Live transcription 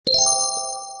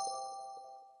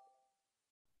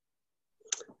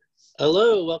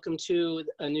Hello, welcome to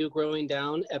a new Growing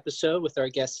Down episode with our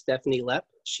guest Stephanie Lepp.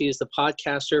 She is the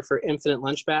podcaster for Infinite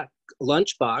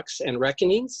Lunchbox and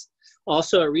Reckonings,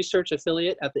 also a research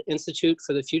affiliate at the Institute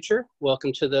for the Future.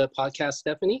 Welcome to the podcast,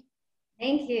 Stephanie.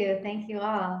 Thank you. Thank you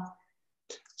all.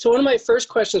 So one of my first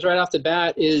questions right off the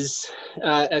bat is,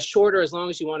 as short or as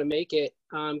long as you want to make it,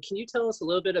 can you tell us a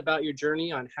little bit about your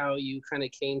journey on how you kind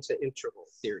of came to integral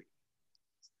theory?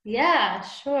 Yeah,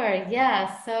 sure.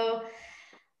 Yeah. So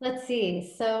let's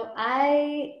see. So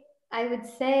I would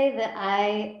say that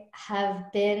I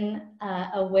have been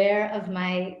aware of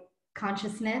my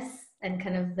consciousness and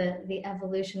kind of the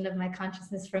evolution of my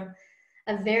consciousness from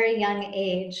a very young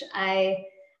age. I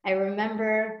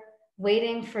remember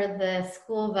waiting for the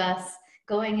school bus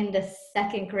going into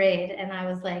second grade, and I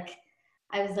was like,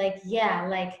 yeah,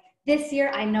 like this year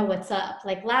I know what's up.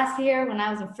 Like last year when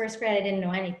I was in first grade, I didn't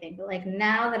know anything, but like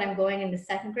now that I'm going into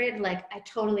second grade, like I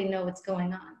totally know what's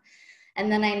going on.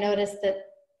 And then I noticed that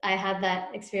I had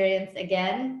that experience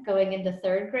again going into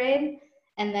third grade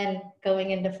and then going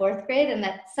into fourth grade. And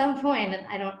at some point, and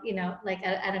I don't, like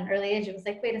at an early age, it was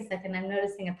like, wait a second, I'm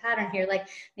noticing a pattern here. Like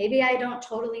maybe I don't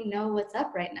totally know what's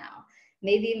up right now.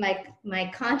 Maybe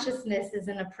my consciousness is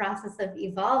in a process of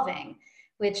evolving,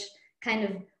 which kind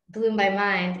of blew my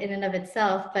mind in and of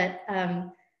itself. But I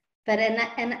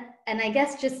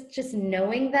guess just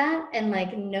knowing that and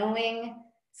like knowing.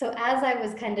 So as I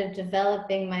was kind of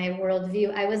developing my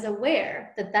worldview, I was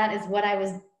aware that that is what I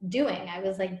was doing. I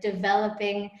was like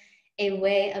developing a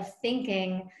way of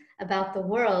thinking about the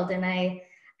world, and I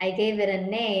gave it a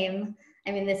name.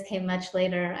 I mean, this came much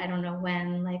later. I don't know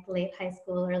when, like late high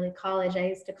school, early college. I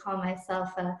used to call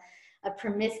myself a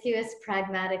promiscuous,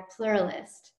 pragmatic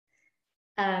pluralist.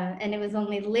 And it was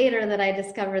only later that I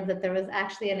discovered that there was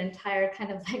actually an entire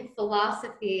kind of like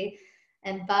philosophy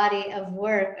and body of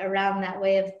work around that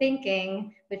way of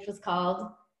thinking, which was called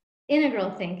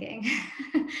integral thinking.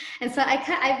 And so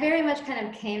I very much kind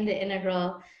of came to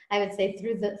integral, I would say,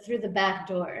 through the back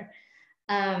door.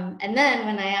 And then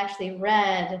when I actually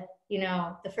read,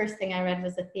 the first thing I read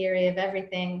was A Theory of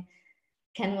Everything,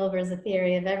 Ken Wilber's A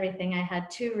Theory of Everything. I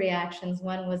had two reactions.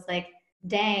 One was like,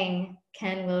 dang,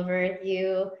 Ken Wilber,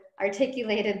 you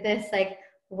articulated this like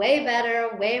way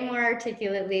better, way more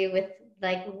articulately, with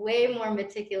like way more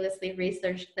meticulously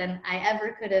researched than I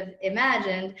ever could have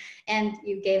imagined. And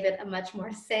you gave it a much more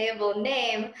sayable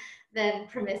name than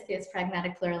promiscuous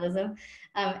pragmatic pluralism.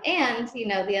 And,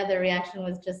 the other reaction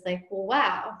was just like, well,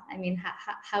 wow. I mean,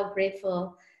 how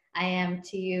grateful I am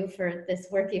to you for this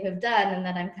work you have done, and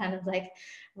that I'm kind of like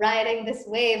riding this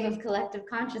wave of collective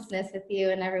consciousness with you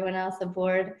and everyone else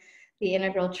aboard the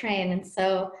integral train. And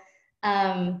so,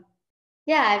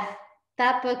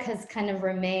 that book has kind of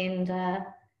remained,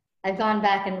 I've gone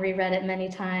back and reread it many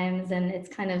times, and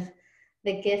it's kind of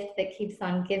the gift that keeps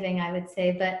on giving, I would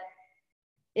say. But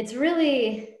it's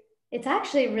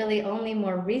actually really only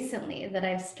more recently that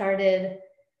I've started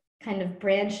kind of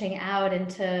branching out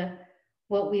into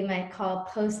what we might call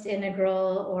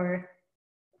post-integral or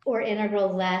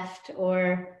integral left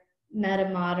or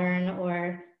meta-modern,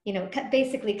 or,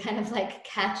 basically kind of like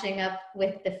catching up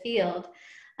with the field.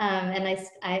 And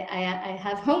I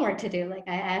have homework to do. Like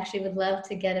I actually would love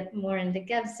to get it more into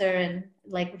Gebser and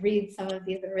like read some of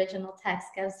these original texts,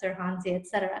 Gebser, Hanzi,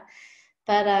 etc.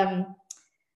 But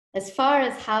as far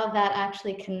as how that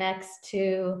actually connects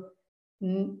to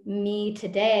me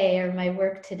today or my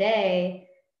work today,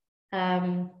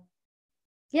 I'm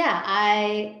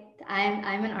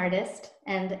an artist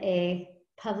and a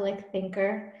public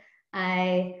thinker.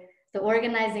 The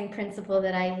organizing principle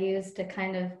that I use to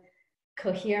kind of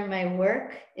cohere my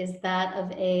work is that of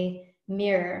a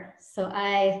mirror. So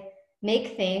I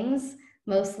make things,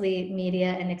 mostly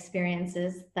media and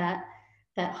experiences, that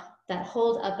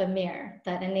hold up a mirror,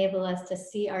 that enable us to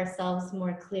see ourselves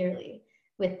more clearly,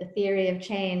 with the theory of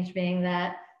change being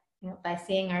that, by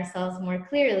seeing ourselves more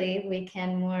clearly, we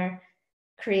can more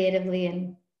creatively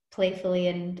and playfully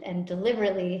and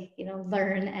deliberately,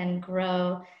 learn and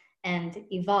grow and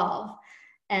evolve,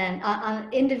 and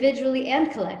on individually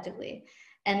and collectively.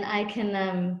 And I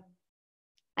can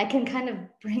kind of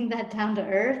bring that down to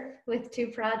earth with two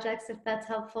projects, if that's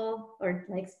helpful, or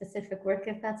like specific work,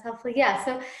 if that's helpful. Yeah,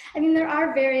 so I mean, there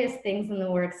are various things in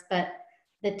the works, but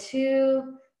the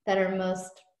two that are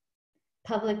most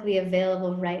publicly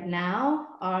available right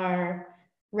now are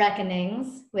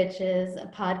Reckonings, which is a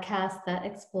podcast that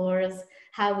explores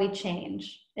how we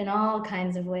change in all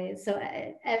kinds of ways. So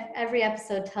every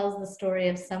episode tells the story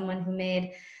of someone who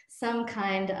made some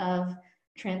kind of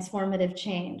transformative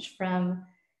change, from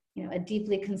a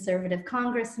deeply conservative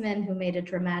congressman who made a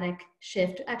dramatic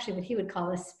shift, actually what he would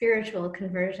call a spiritual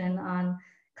conversion on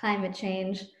climate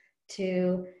change,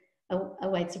 to a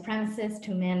white supremacist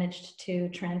who managed to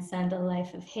transcend a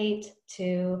life of hate,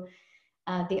 to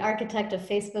the architect of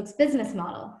Facebook's business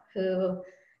model, who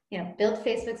built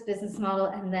Facebook's business model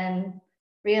and then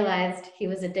realized he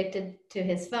was addicted to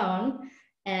his phone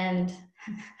and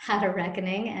had a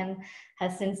reckoning, and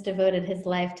has since devoted his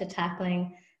life to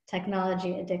tackling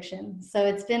technology addiction. So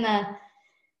it's been a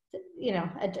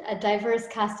diverse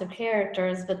cast of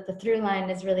characters, but the through line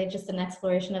is really just an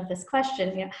exploration of this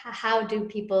question, how do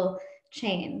people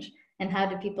change? And how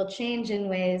do people change in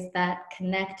ways that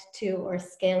connect to or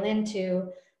scale into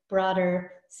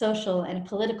broader social and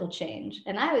political change?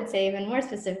 And I would say even more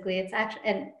specifically,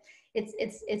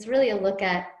 it's really a look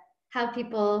at how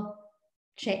people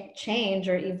change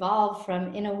or evolve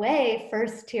from, in a way,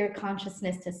 first tier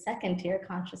consciousness to second tier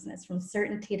consciousness, from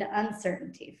certainty to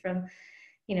uncertainty, from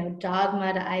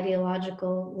dogma to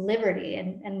ideological liberty,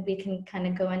 and we can kind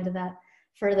of go into that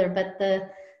further. But the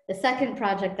second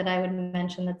project that I would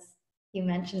mention, that's you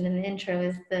mentioned in the intro,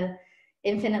 is the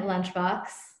Infinite Lunchbox,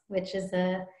 which is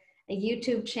a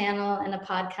YouTube channel and a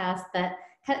podcast that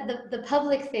the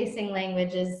public facing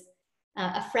language is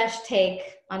a fresh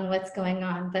take on what's going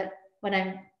on. But what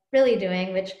I'm really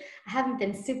doing, which I haven't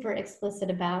been super explicit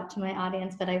about to my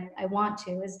audience, but I want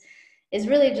to, is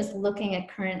really just looking at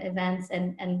current events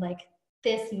and like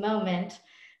this moment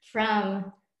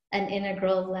from an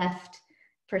integral left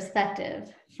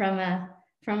perspective, from a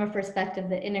perspective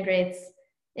that integrates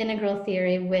integral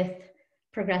theory with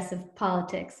progressive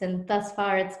politics. And thus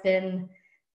far it's been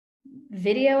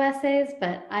video essays,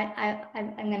 but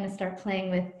I'm going to start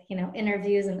playing with,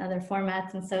 interviews and other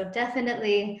formats. And so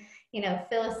definitely,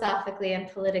 philosophically and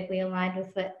politically aligned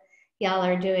with what y'all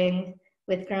are doing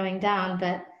with Growing Down,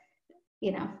 but,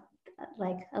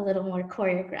 like a little more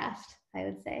choreographed, I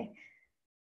would say.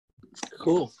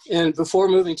 Cool. And before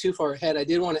moving too far ahead, I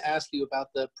did want to ask you about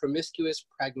the promiscuous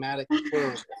pragmatic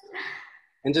pluralism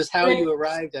and just how you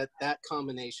arrived at that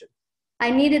combination. I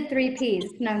needed 3 Ps.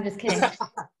 No, I'm just kidding.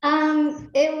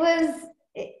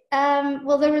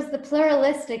 Well, there was the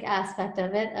pluralistic aspect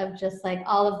of it, of just like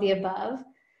all of the above,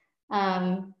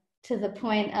 to the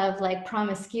point of like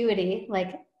promiscuity.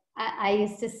 Like I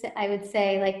would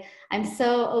say, like, I'm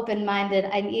so open-minded,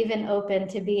 I'm even open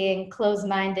to being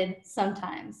closed-minded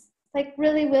sometimes, like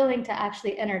really willing to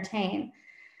actually entertain.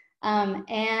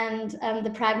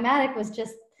 The pragmatic was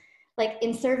just like,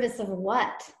 in service of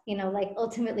what? Like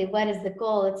ultimately, what is the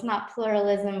goal? It's not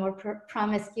pluralism or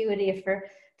promiscuity for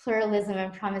pluralism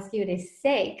and promiscuity's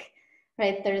sake,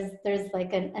 right? There's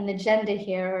like an agenda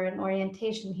here or an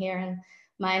orientation here, and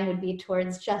mine would be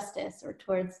towards justice, or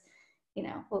towards,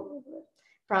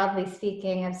 broadly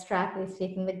speaking, abstractly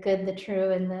speaking, the good, the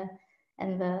true, and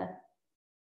the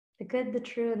good, the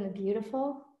true, and the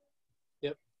beautiful.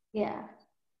 Yep. Yeah.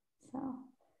 So.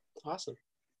 Awesome.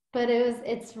 But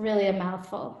it's really a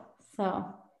mouthful. So.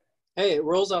 Hey, it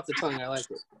rolls off the tongue. I like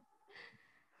it.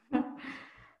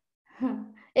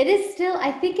 It is still,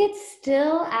 I think it's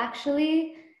still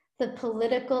actually the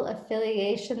political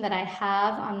affiliation that I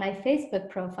have on my Facebook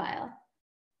profile.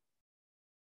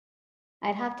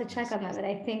 I'd have to check on that, but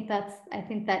I think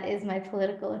that is my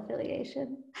political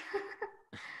affiliation.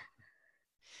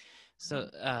 So,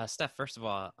 Steph, first of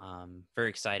all, very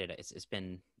excited. It's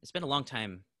been a long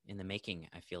time in the making,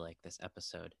 I feel like, this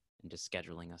episode, and just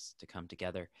scheduling us to come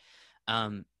together.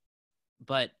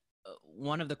 But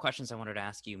one of the questions I wanted to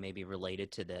ask you, maybe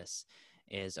related to this,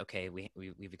 is, okay,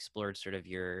 we've explored sort of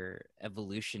your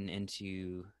evolution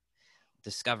into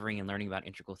discovering and learning about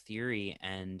integral theory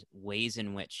and ways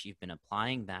in which you've been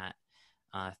applying that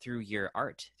through your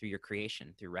art, through your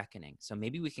creation, through Reckoning. So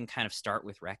maybe we can kind of start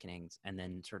with Reckonings and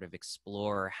then sort of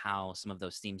explore how some of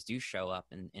those themes do show up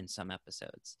in some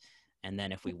episodes. And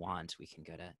then if we want, we can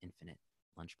go to Infinite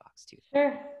Lunchbox too.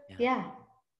 Sure. Yeah.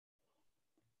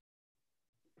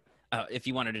 If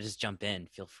you wanted to just jump in,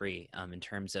 feel free, in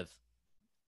terms of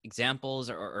examples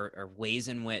or ways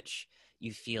in which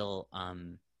you feel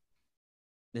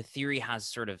the theory has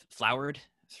sort of flowered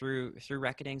through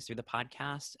Reckonings, through the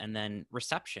podcast, and then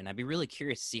reception. I'd be really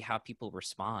curious to see how people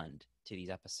respond to these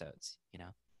episodes,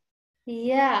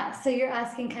 Yeah. So you're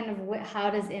asking kind of how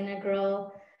does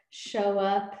integral show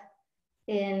up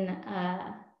in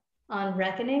on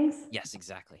Reckonings? Yes,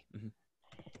 exactly. Mm-hmm.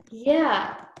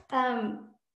 Yeah.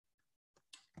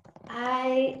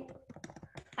 I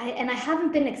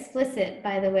haven't been explicit,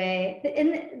 by the way,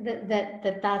 in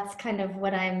that's kind of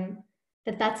what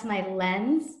that's my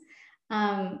lens.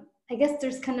 I guess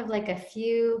there's kind of like a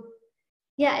few,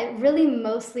 it really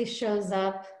mostly shows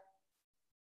up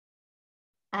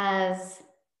as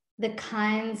the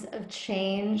kinds of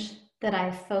change that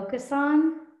I focus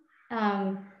on.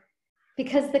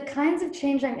 Because the kinds of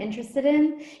change I'm interested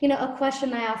in, a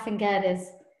question I often get is,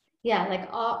 yeah, like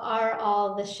are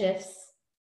all the shifts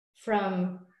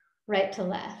from right to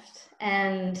left?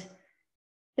 And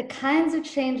the kinds of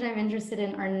change I'm interested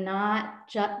in are not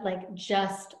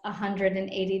just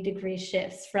 180-degree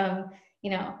shifts from,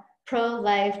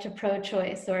 pro-life to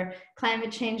pro-choice, or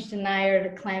climate change denier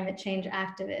to climate change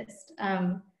activist.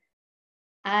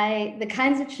 The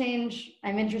kinds of change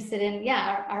I'm interested in,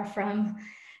 are from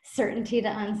certainty to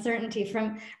uncertainty,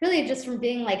 from really just from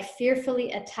being like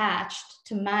fearfully attached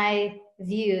to my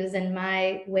views and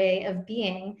my way of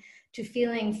being, to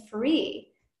feeling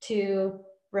free to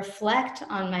reflect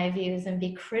on my views and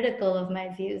be critical of my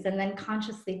views, and then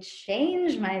consciously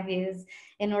change my views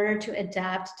in order to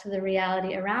adapt to the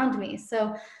reality around me.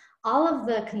 So all of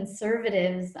the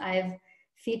conservatives I've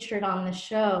featured on the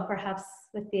show, perhaps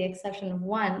with the exception of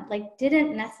one, like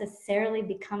didn't necessarily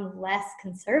become less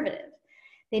conservative.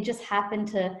 They just happened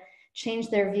to change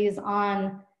their views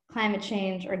on climate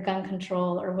change or gun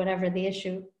control or whatever the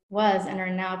issue was, and are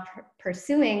now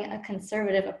pursuing a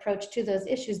conservative approach to those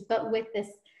issues, but with this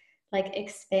like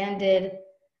expanded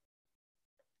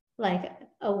like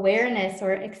awareness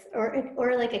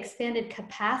or like expanded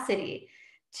capacity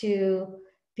to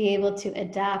be able to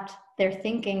adapt their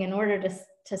thinking in order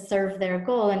to serve their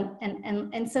goal.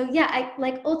 And so, yeah, I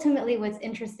like ultimately what's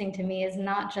interesting to me is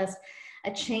not just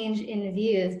a change in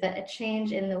views, but a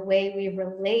change in the way we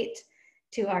relate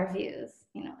to our views,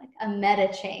 like a meta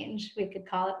change, we could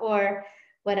call it, or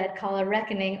what I'd call a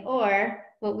reckoning, or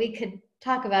what we could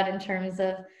talk about in terms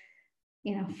of,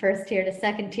 first tier to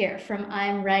second tier, from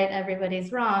I'm right,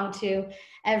 everybody's wrong, to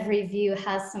every view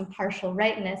has some partial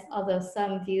rightness, although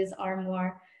some views are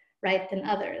more right than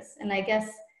others. And I guess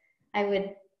I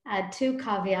would add two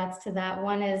caveats to that.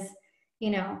 One is,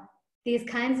 these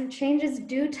kinds of changes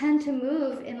do tend to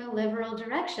move in a liberal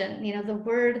direction. The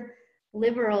word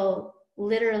liberal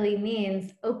literally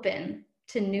means open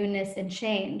to newness and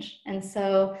change. And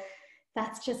so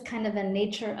that's just kind of the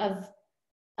nature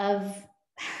of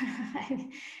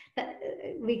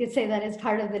we could say that is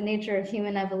part of the nature of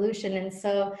human evolution. And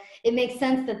so it makes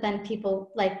sense that then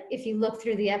people, like, if you look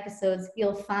through the episodes,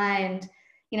 you'll find,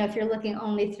 if you're looking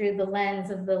only through the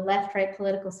lens of the left-right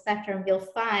political spectrum, you'll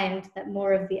find that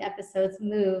more of the episodes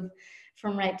move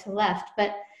from right to left.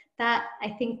 But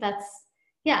I think that's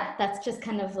just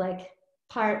kind of like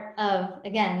part of,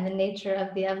 again, the nature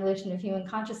of the evolution of human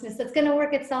consciousness that's going to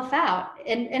work itself out.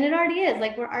 And it already is.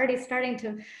 Like, we're already starting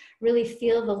to really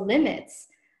feel the limits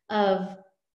of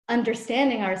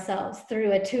understanding ourselves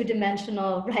through a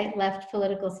two-dimensional right-left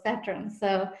political spectrum.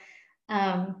 So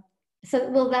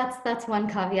well, that's one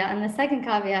caveat. And the second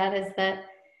caveat is that,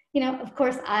 of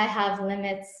course, I have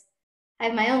limits. I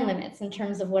have my own limits in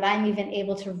terms of what I'm even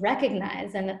able to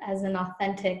recognize and as an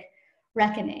authentic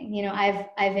reckoning.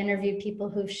 I've interviewed people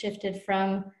who've shifted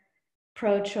from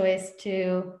pro-choice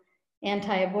to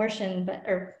anti-abortion,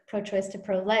 or pro-choice to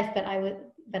pro-life, but I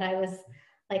was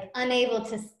like unable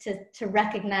to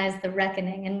recognize the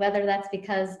reckoning, and whether that's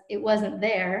because it wasn't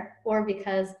there or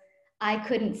because I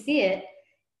couldn't see it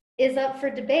is up for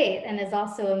debate and is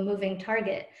also a moving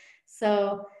target.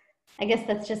 So I guess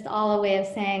that's just all a way of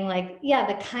saying, like, yeah,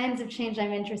 the kinds of change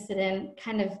I'm interested in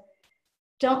kind of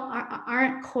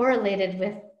aren't correlated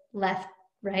with left,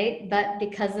 right, but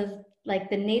because of like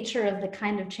the nature of the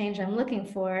kind of change I'm looking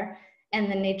for and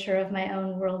the nature of my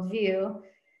own worldview,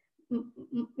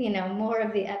 more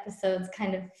of the episodes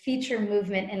kind of feature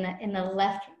movement in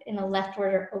a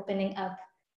leftward or opening up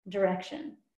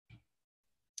direction.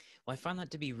 Well, I found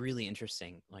that to be really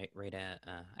interesting. Like, right,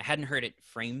 I hadn't heard it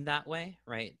framed that way,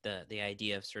 right? The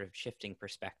idea of sort of shifting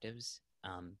perspectives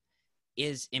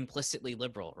is implicitly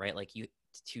liberal, right? Like,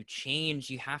 to change,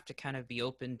 you have to kind of be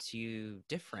open to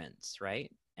difference,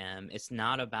 right? It's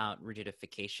not about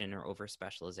rigidification or over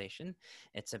specialization.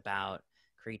 It's about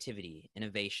creativity,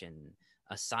 innovation,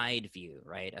 a side view,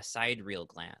 right? A side real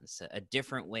glance, a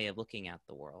different way of looking at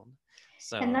the world.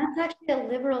 So, and that's actually a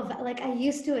liberal, like, I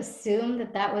used to assume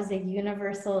that was a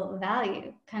universal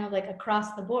value, kind of like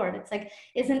across the board. It's like,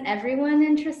 isn't everyone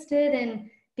interested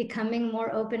in becoming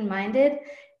more open-minded?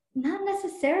 Not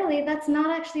necessarily. That's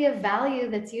not actually a value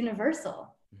that's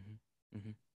universal. Mm-hmm,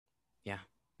 mm-hmm. Yeah.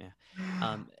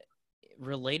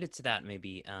 Related to that,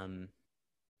 maybe,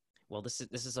 well, this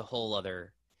is a whole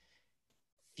other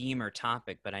theme or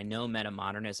topic, but I know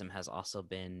metamodernism has also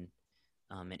been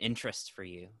an interest for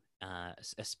you,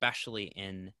 especially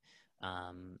in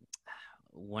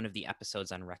one of the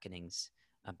episodes on Reckonings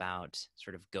about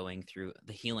sort of going through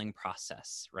the healing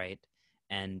process, right?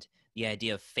 and the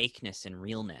idea of fakeness and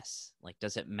realness. Like,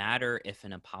 does it matter if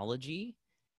an apology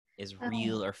is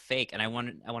real or fake? And I want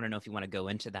to know if you want to go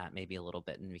into that maybe a little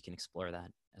bit, and we can explore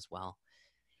that as well.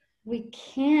 We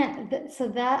can't. So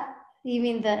that, you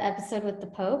mean the episode with the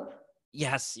Pope?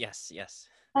 Yes.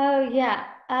 Oh yeah.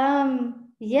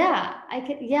 Yeah, I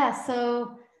could, yeah.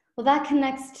 So, well, that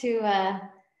connects to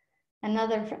a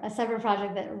separate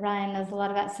project that Ryan knows a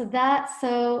lot about.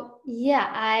 So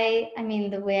yeah, I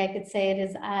mean, the way I could say it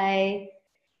is I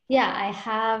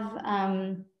have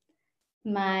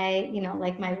my,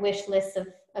 like my wish list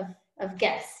of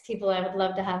guests, people I would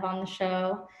love to have on the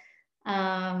show,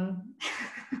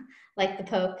 like the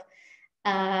Pope.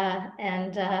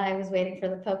 And I was waiting for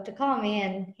the Pope to call me,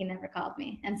 and he never called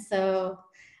me. And so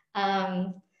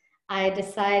I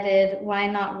decided, why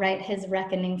not write his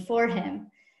reckoning for him?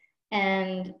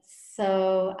 And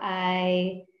so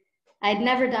I'd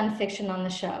never done fiction on the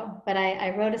show, but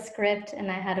I wrote a script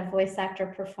and I had a voice actor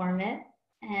perform it.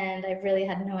 And I really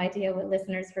had no idea what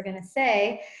listeners were going to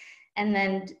say. And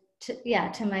then,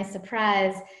 to my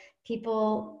surprise,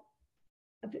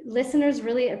 listeners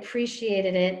really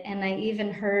appreciated it. And I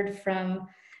even heard from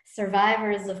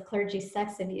survivors of clergy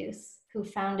sex abuse who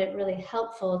found it really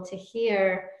helpful to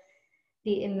hear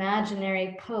the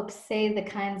imaginary Pope say the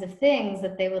kinds of things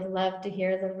that they would love to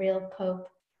hear the real Pope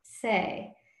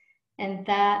say. And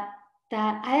that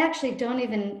I actually I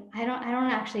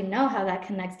don't actually know how that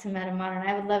connects to Metamodern.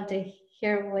 I would love to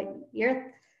hear what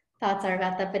your thoughts are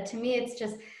about that. But to me, it's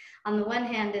just, on the one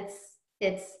hand,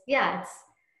 it's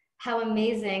how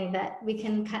amazing that we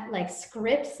can like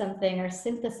script something or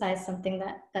synthesize something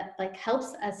that like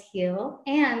helps us heal,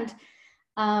 and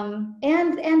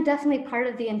definitely part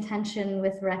of the intention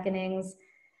with Reckonings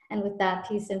and with that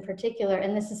piece in particular.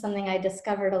 And this is something I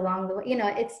discovered along the way.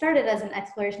 It started as an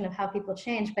exploration of how people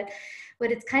change, but what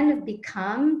it's kind of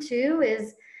become too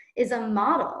is a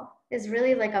model, is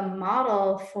really like a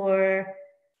model for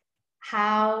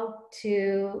how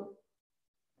to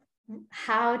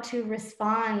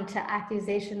respond to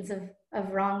accusations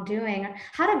of wrongdoing,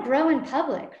 how to grow in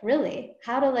public, really,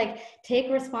 how to like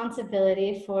take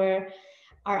responsibility for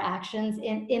our actions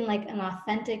in like an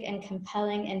authentic and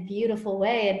compelling and beautiful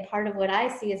way. And part of what I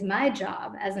see as my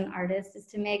job as an artist is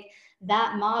to make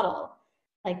that model,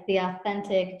 like the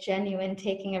authentic, genuine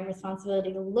taking of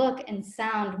responsibility, look and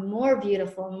sound more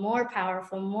beautiful, more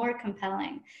powerful, more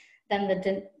compelling than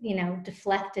the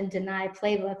deflect and deny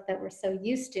playbook that we're so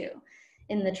used to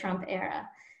in the Trump era.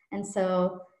 And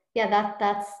so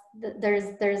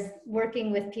there's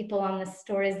working with people on the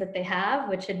stories that they have,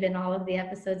 which had been all of the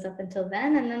episodes up until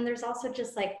then. And then there's also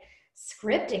just like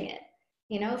scripting it.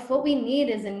 If what we need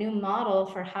is a new model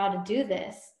for how to do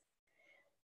this,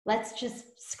 let's just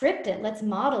script it, let's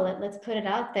model it, let's put it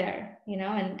out there,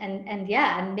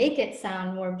 and make it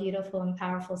sound more beautiful and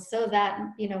powerful, so that,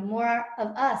 more of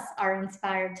us are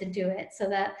inspired to do it, so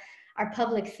that our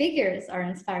public figures are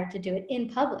inspired to do it in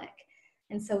public.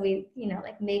 And so we,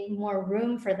 like make more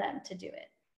room for them to do it.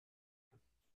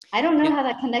 I don't know how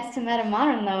that connects to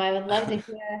Metamodern, though. I would love to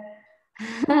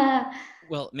hear.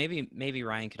 Well, maybe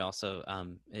Ryan could also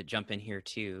jump in here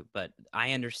too, but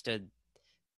I understood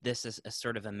this is a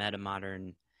sort of a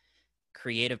Metamodern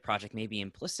creative project, maybe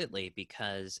implicitly,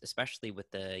 because especially with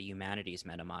the humanities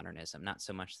metamodernism, not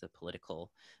so much the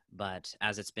political, but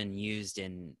as it's been used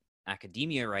in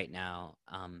academia right now,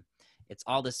 it's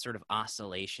all this sort of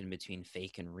oscillation between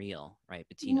fake and real, right?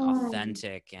 Between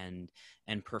authentic and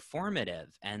performative,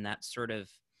 and that sort of,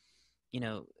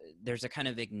 there's a kind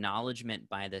of acknowledgement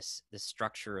by this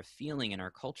structure of feeling in our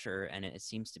culture, and it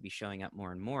seems to be showing up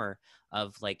more and more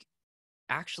of like,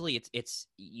 actually it's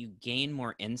you gain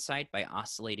more insight by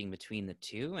oscillating between the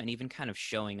two and even kind of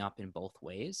showing up in both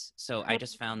ways. So I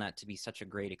just found that to be such a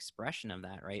great expression of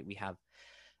that, right? We have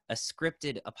a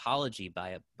scripted apology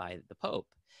by the Pope.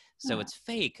 So it's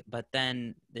fake, but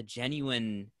then the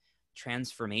genuine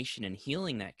transformation and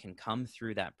healing that can come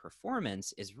through that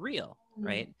performance is real,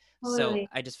 right? Totally. So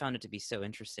I just found it to be so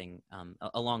interesting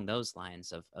along those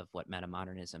lines of what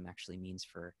metamodernism actually means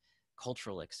for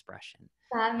cultural expression.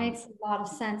 That makes a lot of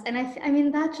sense. And I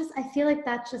feel like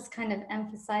that just kind of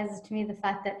emphasizes to me the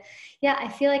fact that, I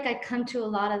feel like I come to a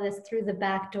lot of this through the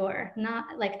back door.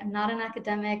 Not like, I'm not an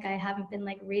academic. I haven't been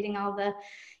like reading all the,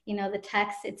 the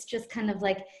texts. It's just kind of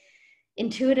like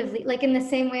intuitively, like in the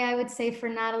same way I would say for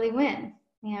Natalie Wynn,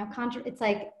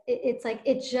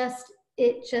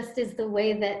 it just is the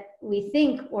way that we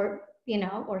think, or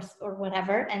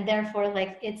whatever, and therefore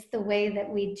like it's the way that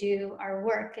we do our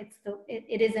work.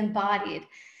 It is embodied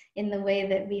in the way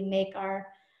that we make our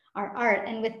our art.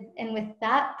 And with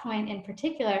that point in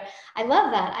particular, I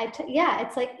love that. Yeah,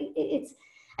 it's like,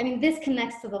 I mean, this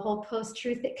connects to the whole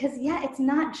post-truth, because yeah, it's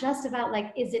not just about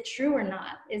like, is it true or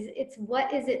not? It's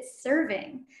what is it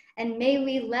serving? And may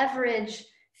we leverage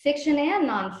fiction and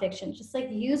nonfiction, just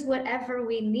like use whatever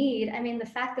we need. I mean, the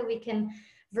fact that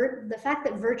the fact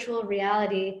that virtual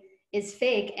reality is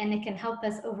fake and it can help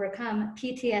us overcome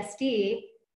PTSD,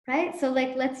 right? So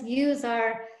like, let's use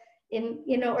our,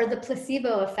 or the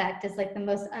placebo effect is like the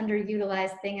most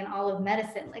underutilized thing in all of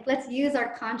medicine. Like, let's use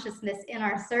our consciousness in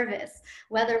our service,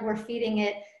 whether we're feeding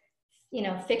it,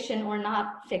 fiction or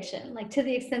not fiction. Like, to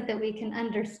the extent that we can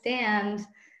understand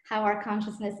how our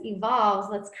consciousness evolves,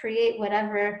 let's create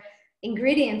whatever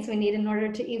ingredients we need in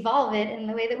order to evolve it in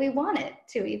the way that we want it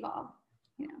to evolve,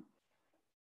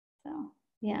 So,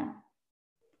 yeah.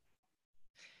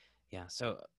 Yeah.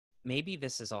 So maybe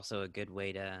this is also a good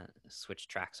way to switch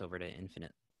tracks over to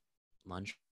Infinite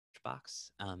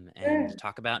Lunchbox and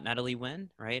talk about Natalie Wynn,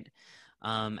 right?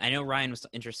 I know Ryan was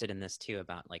interested in this too,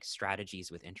 about like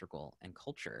strategies with integral and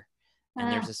culture.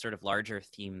 And there's this sort of larger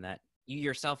theme that you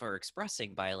yourself are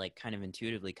expressing by like kind of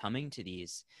intuitively coming to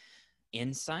these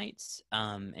insights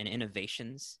and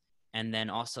innovations, and then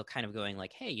also kind of going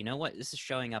like, hey, you know what, this is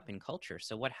showing up in culture.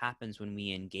 So what happens when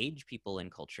we engage people in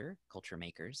culture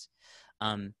makers,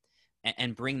 and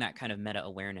bring that kind of meta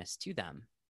awareness to them?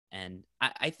 And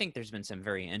I think there's been some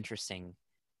very interesting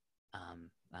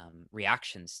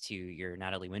reactions to your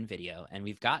Natalie Wynn video. And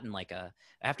we've gotten like I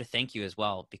have to thank you as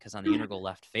well, because on the Integral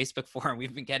Left Facebook forum,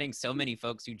 we've been getting so many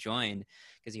folks who join,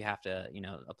 because you have to,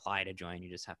 apply to join. You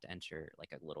just have to enter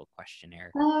like a little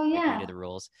questionnaire. Oh, yeah. Agree to the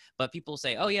rules. But people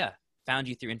say, oh yeah, found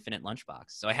you through Infinite Lunchbox.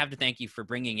 So I have to thank you for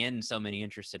bringing in so many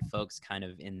interested folks kind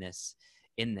of in this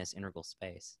integral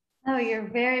space. Oh, you're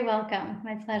very welcome.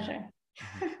 My pleasure.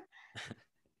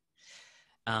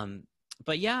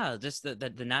 But yeah, just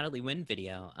the Natalie Wynn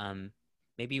video.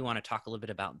 Maybe you want to talk a little bit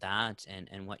about that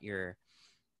and what your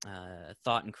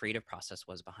thought and creative process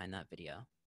was behind that video.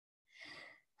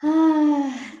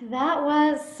 That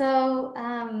was so.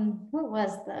 What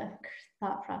was the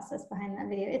thought process behind that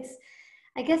video?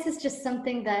 I guess it's just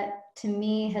something that to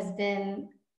me has been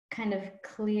kind of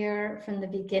clear from the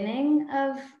beginning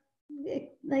of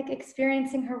like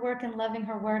experiencing her work and loving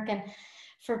her work. And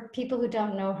for people who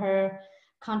don't know her,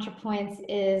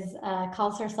 ContraPoints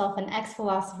calls herself an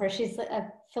ex-philosopher. She's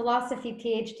a philosophy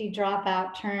PhD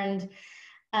dropout turned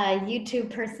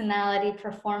YouTube personality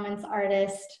performance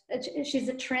artist. She's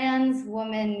a trans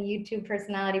woman YouTube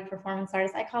personality performance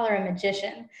artist. I call her a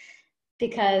magician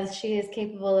because she is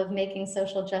capable of making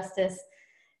social justice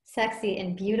sexy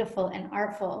and beautiful and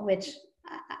artful, which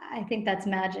I think that's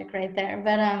magic right there.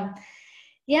 But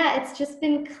yeah, it's just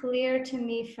been clear to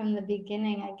me from the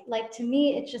beginning. To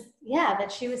me, it just,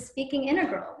 that she was speaking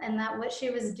integral, and that what she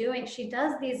was doing, she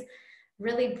does these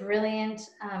really brilliant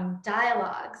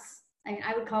dialogues. I mean,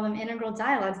 I would call them integral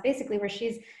dialogues, basically, where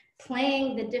she's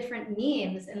playing the different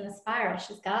memes in the spiral.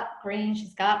 She's got green,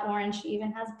 she's got orange, she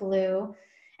even has blue.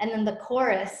 And then the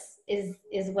chorus is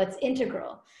what's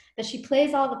integral. But she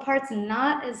plays all the parts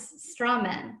not as straw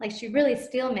men. Like, she really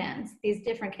steelmans these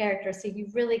different characters. So you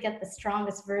really get the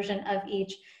strongest version of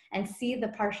each and see the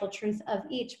partial truth of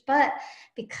each. But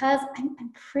because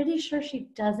I'm pretty sure she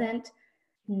doesn't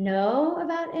know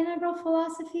about integral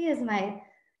philosophy is my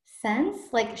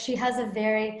sense. Like, she has a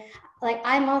very, like,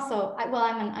 I'm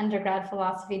an undergrad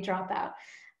philosophy dropout.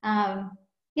 We're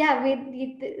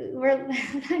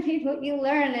I mean, what you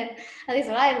learn, and at least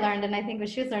what I learned, and I think what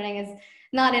she was learning, is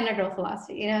not integral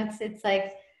philosophy. It's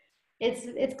like,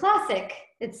 it's classic.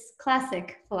 It's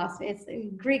classic philosophy. It's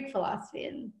Greek philosophy,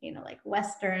 and like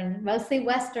mostly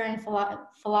Western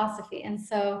philosophy. And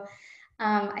so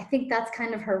I think that's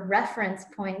kind of her reference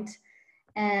point.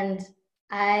 And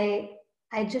I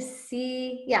just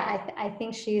see, I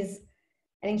think she's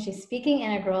speaking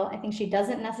integral. I think she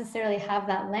doesn't necessarily have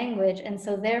that language. And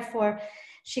so therefore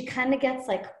she kind of gets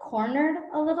like cornered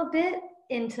a little bit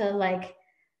into like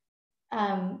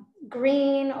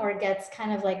green, or gets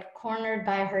kind of like cornered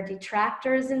by her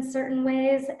detractors in certain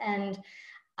ways. And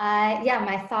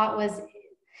my thought was,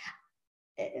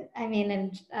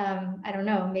 I don't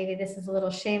know, maybe this is a little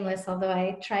shameless, although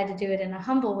I try to do it in a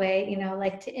humble way,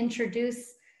 like to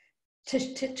introduce,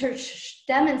 to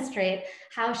demonstrate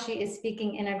how she is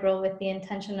speaking integral with the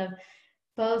intention of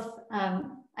both,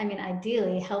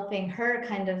 ideally helping her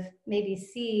kind of maybe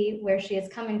see where she is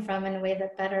coming from in a way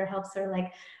that better helps her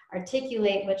like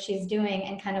articulate what she's doing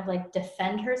and kind of like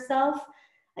defend herself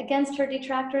against her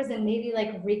detractors, and maybe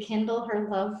like rekindle her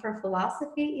love for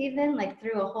philosophy, even like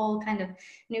through a whole kind of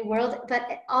new world,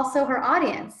 but also her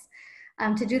audience.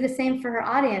 to do the same for her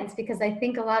audience, because I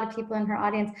think a lot of people in her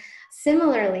audience,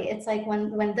 similarly, it's like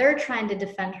when they're trying to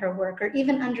defend her work or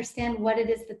even understand what it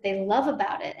is that they love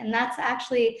about it. And that's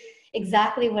actually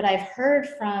exactly what I've heard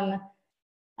from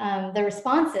the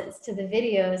responses to the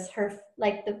videos.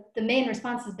 The main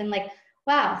response has been like,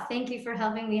 wow, thank you for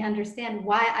helping me understand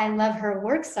why I love her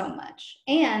work so much.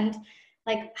 And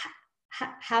like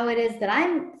how it is that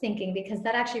I'm thinking, because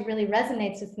that actually really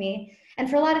resonates with me. And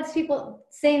for a lot of these people,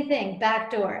 same thing,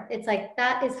 backdoor. It's like,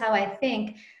 that is how I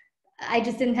think. I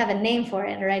just didn't have a name for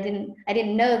it, or I didn't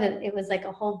know that it was like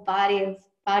a whole body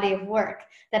of work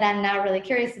that I'm now really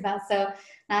curious about. So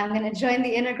now I'm going to join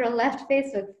the Integral Left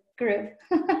Facebook group.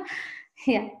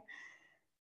 Yeah.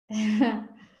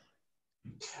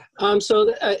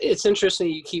 It's interesting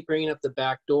you keep bringing up the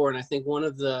back door, and I think one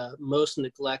of the most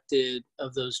neglected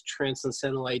of those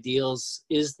transcendental ideals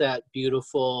is that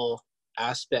beautiful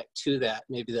aspect to that,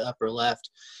 maybe the upper left.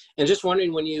 And just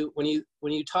wondering, when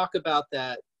you talk about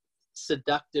that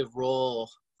seductive role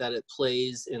that it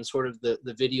plays in sort of the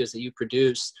videos that you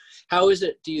produce, how is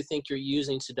it, do you think, you're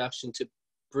using seduction to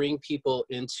bring people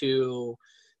into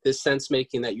this sense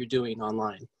making that you're doing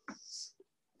online?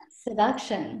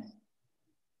 Seduction.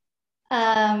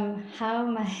 How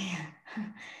am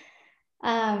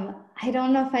I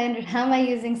don't know if how am I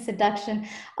using seduction?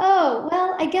 Oh,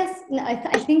 well, I guess, no, I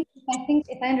think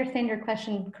if I understand your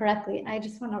question correctly, I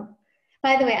just want to,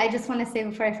 by the way, I just want to say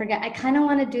before I forget, I kind of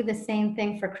want to do the same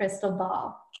thing for Crystal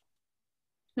Ball.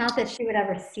 Not that she would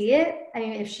ever see it. I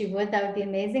mean, if she would, that would be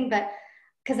amazing. But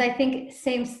because I think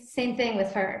same thing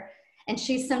with her. And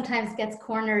she sometimes gets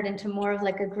cornered into more of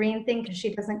like a green thing because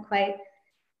she doesn't quite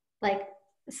like.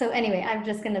 So anyway, I'm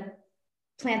just going to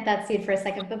plant that seed for a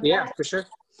second. But yeah, for sure.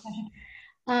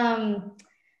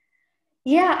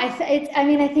 Yeah, I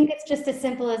mean, I think it's just as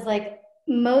simple as like,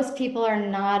 most people are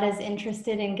not as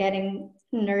interested in getting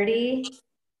nerdy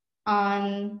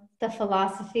on the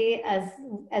philosophy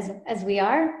as we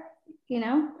are, you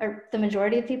know, or the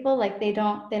majority of people. Like they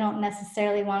don't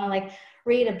necessarily want to like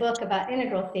read a book about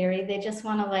integral theory. They just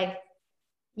want to like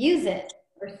use it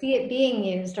or see it being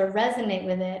used or resonate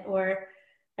with it, or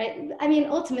right. I mean,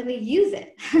 ultimately use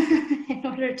it in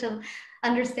order to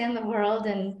understand the world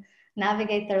and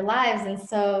navigate their lives. And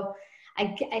so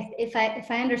if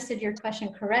I understood your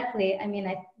question correctly, I mean,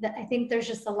 I think there's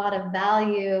just a lot of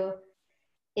value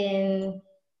in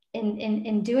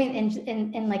doing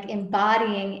in like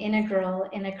embodying integral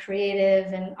in a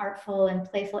creative and artful and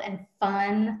playful and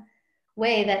fun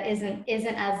way that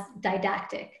isn't as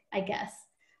didactic, I guess.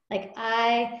 Like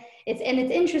it's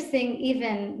interesting,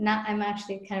 even not, I'm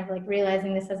actually kind of like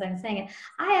realizing this as I'm saying it.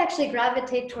 I actually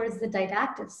gravitate towards the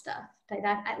didactic stuff.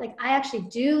 I actually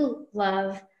do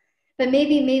love, but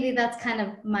maybe that's kind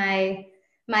of my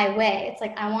way. It's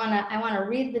like I wanna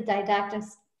read the didactic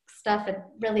stuff and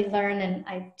really learn, and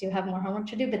I do have more homework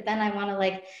to do, but then I want to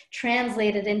like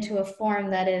translate it into a form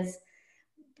that is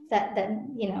that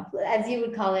you know, as you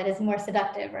would call it, is more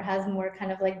seductive or has more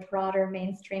kind of like broader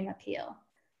mainstream appeal.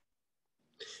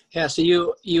 Yeah, so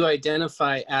you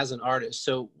identify as an artist.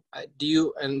 So do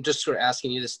you, and just sort of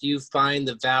asking you this, do you find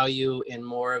the value in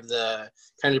more of the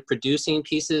kind of producing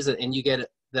pieces, and you get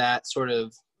that sort of,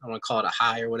 I don't want to call it a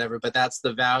high or whatever, but that's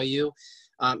the value?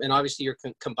 And obviously you're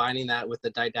combining that with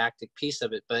the didactic piece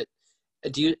of it. But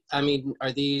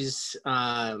are these,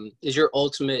 is your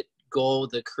ultimate goal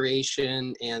the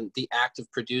creation and the act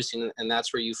of producing, and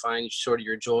that's where you find sort of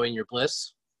your joy and your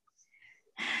bliss?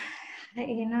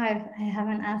 You know, I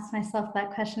haven't asked myself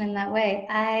that question in that way.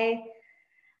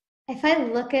 If I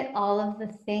look at all of the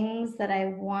things that I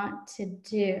want to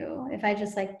do, if I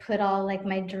just like put all like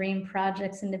my dream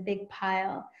projects in a big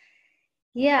pile,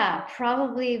 yeah,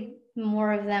 probably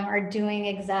more of them are doing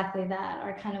exactly that,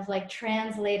 are kind of like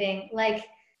translating, like,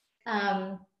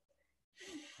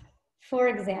 for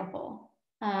example,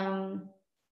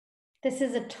 this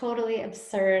is a totally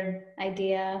absurd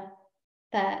idea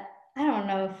that I don't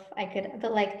know if I could,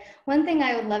 but like one thing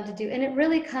I would love to do, and it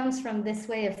really comes from this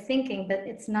way of thinking, but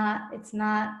it's not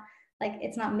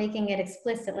making it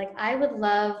explicit. Like I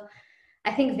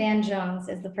think Van Jones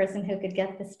is the person who could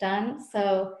get this done.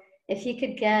 So if he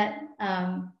could get,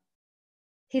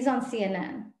 he's on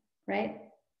CNN, right?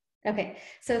 Okay,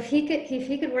 so if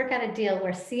he could work out a deal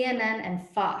where CNN and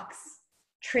Fox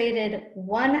traded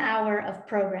 1 hour of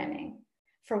programming.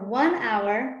 For 1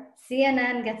 hour,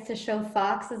 CNN gets to show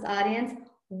Fox's audience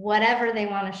whatever they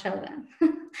want to show them.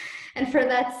 And for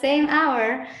that same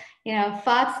hour, you know,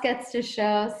 Fox gets to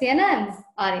show CNN's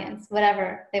audience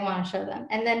whatever they want to show them.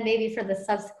 And then maybe for the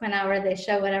subsequent hour, they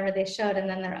show whatever they showed. And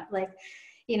then they're like,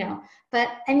 you know. But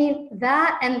I mean,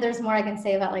 that, and there's more I can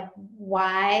say about like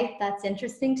why that's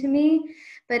interesting to me,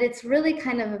 but it's really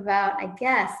kind of about, I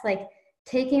guess, like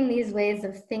taking these ways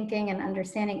of thinking and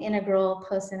understanding integral,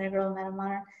 post-integral,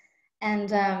 metamodern,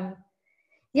 and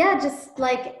yeah, just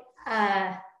like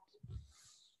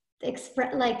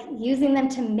like using them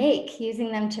to make,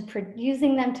 using them to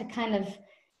kind of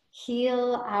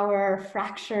heal our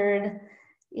fractured,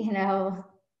 you know,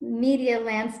 media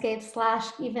landscape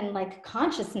 / even like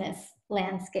consciousness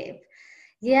landscape.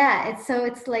 Yeah,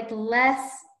 it's like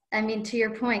less, I mean, to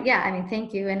your point, yeah, I mean,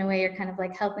 thank you. In a way, you're kind of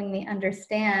like helping me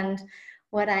understand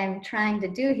what I'm trying to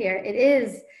do here. It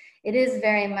is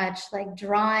very much like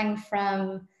drawing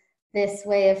from this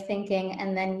way of thinking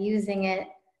and then using it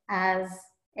as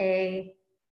as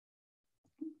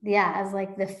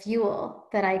like the fuel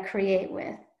that I create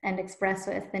with and express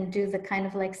with and do the kind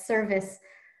of like service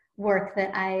work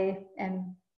that I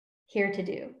am here to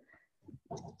do.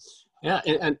 Yeah,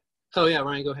 and oh yeah,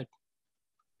 Ryan, go ahead.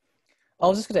 I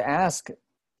was just going to ask,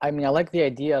 I mean, I like the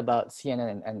idea about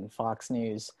CNN and Fox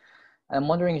News. I'm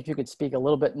wondering if you could speak a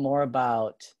little bit more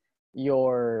about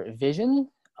your vision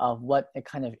of what a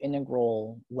kind of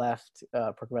integral left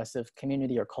progressive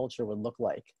community or culture would look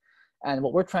like. And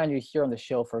what we're trying to do here on the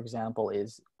show, for example,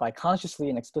 is by consciously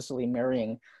and explicitly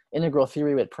marrying integral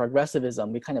theory with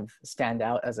progressivism, we kind of stand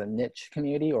out as a niche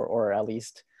community, or at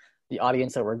least the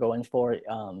audience that we're going for.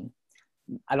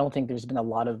 I don't think there's been a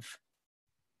lot of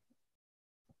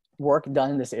work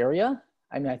done in this area.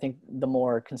 I mean, I think the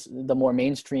more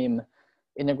mainstream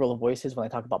integral voices when I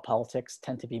talk about politics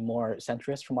tend to be more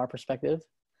centrist from our perspective.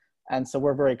 And so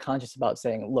we're very conscious about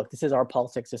saying, look, this is our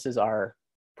politics, this is our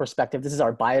perspective, this is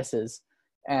our biases,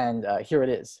 and here it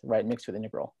is, right, mixed with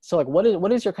integral. So like,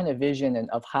 what is your kind of vision and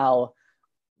of how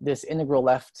this integral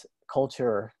left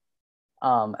culture,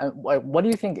 and what do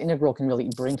you think integral can really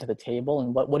bring to the table,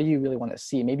 and what do you really want to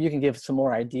see? Maybe you can give some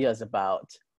more ideas about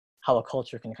how a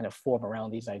culture can kind of form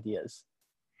around these ideas.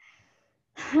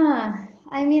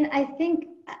 I mean, I think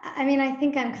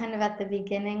I'm kind of at the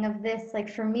beginning of this. Like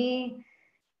for me,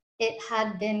 it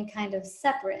had been kind of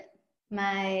separate,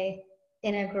 my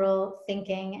integral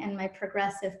thinking and my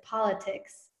progressive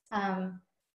politics.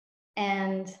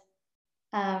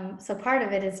 So part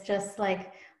of it is just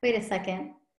like, wait a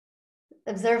second,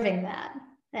 observing that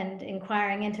and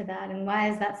inquiring into that, and why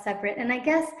is that separate? And I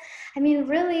guess, I mean,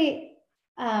 really,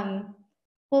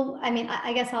 well, I mean,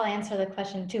 I guess I'll answer the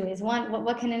question two ways. One,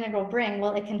 what can integral bring?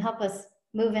 Well, it can help us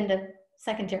move into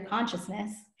second tier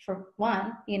consciousness, for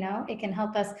one. You know, it can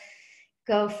help us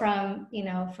go from, you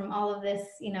know, from all of this,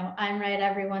 you know, I'm right,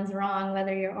 everyone's wrong,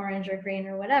 whether you're orange or green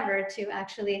or whatever, to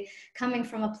actually coming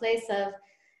from a place of,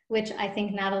 which I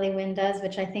think Natalie Wynn does,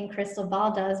 which I think Crystal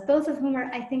Ball does, both of whom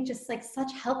are, I think, just like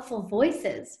such helpful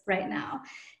voices right now.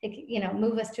 It, you know,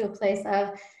 move us to a place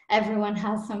of everyone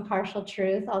has some partial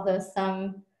truth, although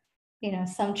some, you know,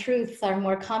 some truths are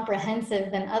more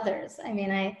comprehensive than others. I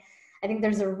mean, I think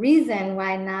there's a reason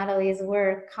why Natalie's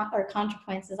work or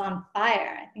ContraPoints is on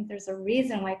fire. I think there's a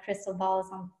reason why Crystal Ball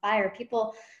is on fire.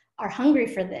 People are hungry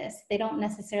for this. They don't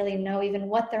necessarily know even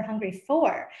what they're hungry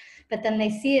for, but then they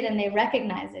see it and they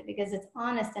recognize it because it's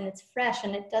honest and it's fresh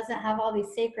and it doesn't have all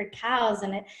these sacred cows,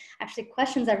 and it actually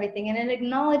questions everything and it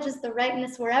acknowledges the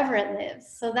rightness wherever it lives.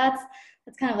 So that's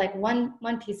kind of like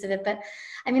one piece of it. But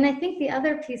I mean, I think the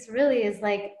other piece really is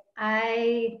like,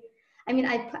 I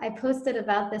posted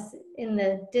about this in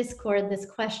the Discord, this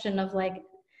question of like,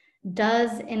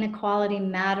 does inequality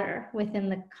matter within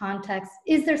the context?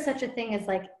 Is there such a thing as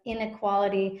like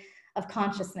inequality of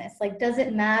consciousness? Like, does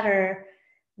it matter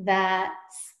that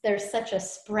there's such a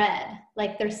spread?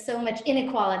 Like there's so much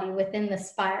inequality within the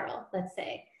spiral, let's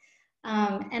say.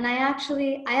 And I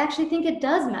actually think it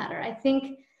does matter.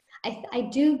 I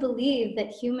do believe that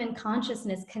human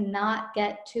consciousness cannot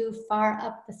get too far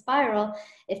up the spiral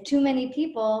if too many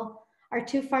people are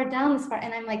too far down the spiral.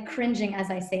 And I'm like cringing as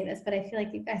I say this, but I feel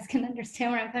like you guys can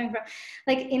understand where I'm coming from.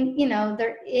 Like in, you know,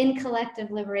 they're in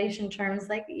collective liberation terms,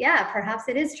 like, yeah, perhaps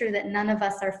it is true that none of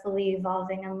us are fully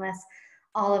evolving unless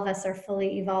all of us are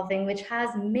fully evolving, which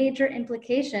has major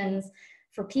implications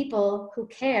for people who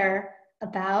care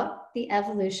about the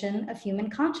evolution of human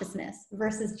consciousness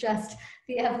versus just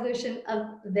the evolution of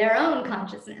their own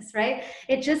consciousness, right?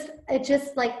 It just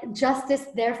like justice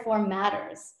therefore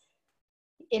matters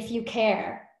if you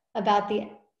care about the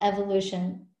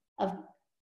evolution of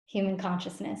human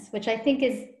consciousness, which I think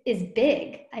is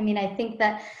big. I mean, I think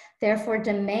that therefore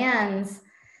demands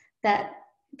that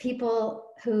people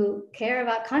who care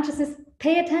about consciousness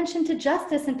pay attention to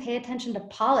justice and pay attention to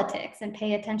politics and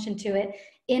pay attention to it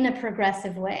in a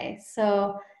progressive way.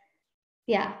 So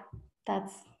yeah,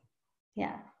 that's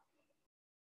Yeah.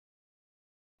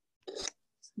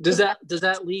 Does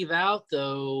that leave out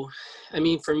though? I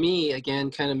mean, for me, again,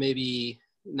 kind of maybe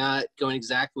not going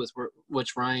exactly with what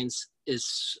Ryan's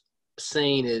is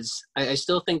saying is I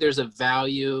still think there's a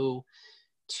value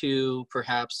to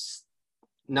perhaps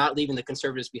not leaving the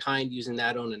conservatives behind, using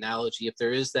that own analogy. If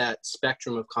there is that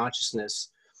spectrum of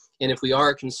consciousness, and if we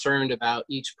are concerned about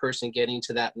each person getting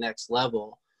to that next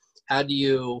level, how do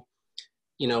you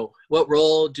know, what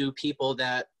role do people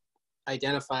that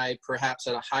identify perhaps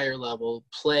at a higher level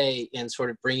play in sort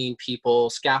of bringing people,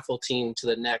 scaffolding to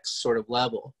the next sort of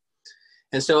level?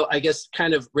 And so I guess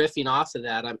kind of riffing off of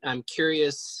that, I'm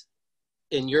curious,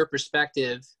 in your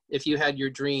perspective, if you had your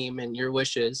dream and your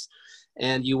wishes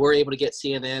and you were able to get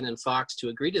CNN and Fox to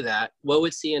agree to that, what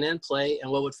would CNN play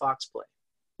and what would Fox play?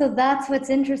 So that's what's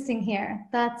interesting here.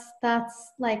 That's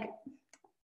like,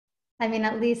 I mean,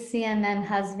 at least CNN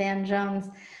has Van Jones.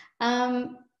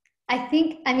 I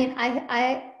think, I mean,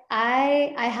 I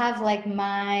have like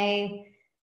my,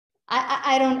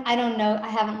 I don't know. I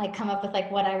haven't like come up with like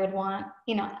what I would want,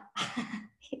 you know,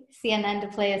 CNN to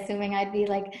play, assuming I'd be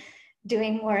like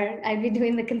doing more, I'd be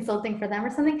doing the consulting for them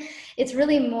or something. It's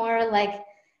really more like,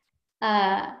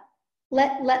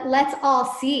 let's all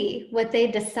see what they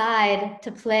decide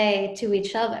to play to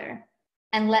each other,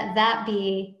 and let that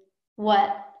be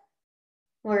what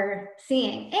we're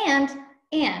seeing.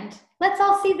 And let's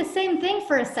all see the same thing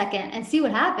for a second and see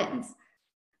what happens.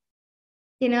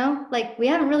 You know, like we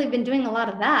haven't really been doing a lot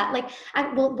of that. Like,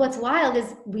 well, what's wild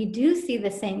is we do see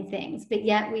the same things, but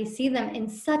yet we see them in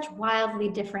such wildly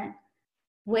different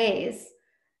ways.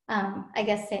 I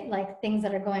guess like things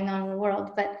that are going on in the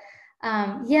world, but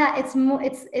yeah, it's more,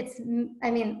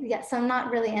 I mean, yeah, so I'm not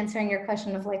really answering your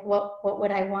question of like, what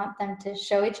would I want them to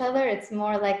show each other? It's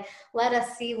more like, let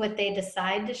us see what they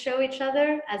decide to show each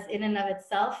other as in and of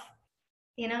itself,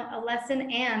 you know, a lesson.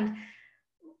 And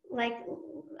like,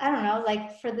 I don't know,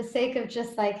 like for the sake of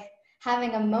just like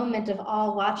having a moment of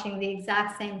all watching the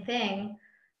exact same thing,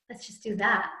 let's just do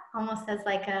that almost as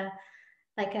like a,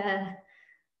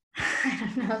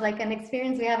 I don't know, like an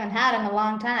experience we haven't had in a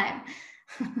long time.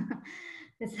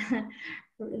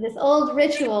 this old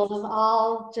ritual of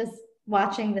all just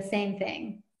watching the same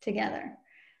thing together.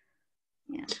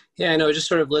 Yeah, I know, just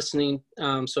sort of listening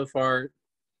so far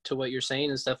to what you're saying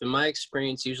and stuff. In my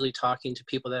experience, usually talking to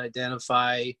people that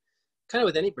identify kind of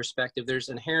with any perspective, there's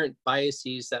inherent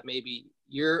biases that maybe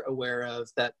you're aware of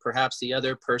that perhaps the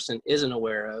other person isn't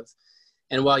aware of.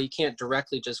 And while you can't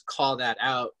directly just call that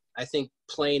out, I think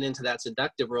playing into that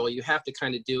seductive role, you have to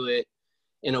kind of do it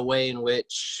in a way in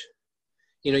which,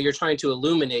 you know, you're trying to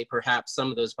illuminate perhaps some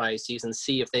of those biases and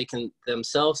see if they can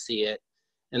themselves see it.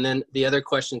 And then the other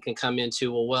question can come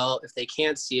into, well, if they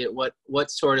can't see it,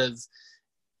 what sort of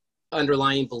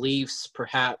underlying beliefs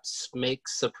perhaps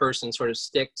makes a person sort of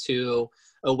stick to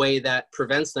a way that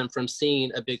prevents them from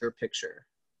seeing a bigger picture?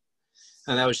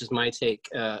 And that was just my take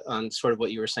on sort of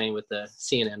what you were saying with the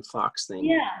CNN Fox thing.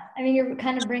 Yeah, I mean, you're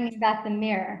kind of bringing back the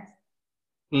mirror.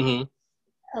 Mm-hmm.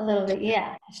 A little bit,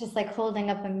 yeah. It's just like holding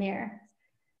up a mirror.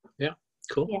 Yeah,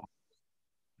 cool. Yeah.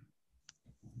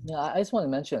 Yeah, I just want to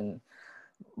mention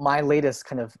my latest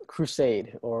kind of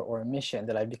crusade or mission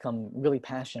that I've become really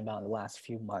passionate about in the last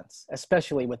few months,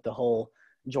 especially with the whole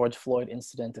George Floyd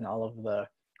incident and all of the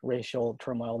racial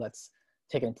turmoil that's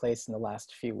taken place in the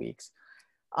last few weeks.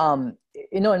 You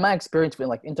know, in my experience with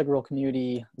like integral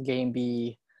community, Game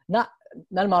B, not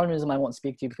metamodernism I won't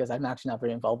speak to because I'm actually not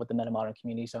very involved with the metamodern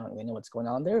community, so I don't really know what's going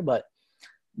on there, but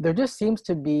there just seems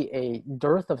to be a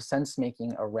dearth of sense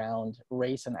making around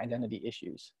race and identity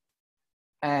issues.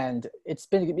 And it's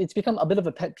become a bit of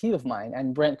a pet peeve of mine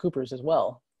and Brent Cooper's as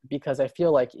well, because I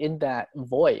feel like in that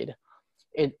void,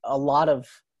 a lot of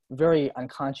very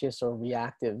unconscious or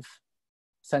reactive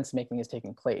sense making is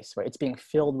taking place, right? It's being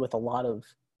filled with a lot of,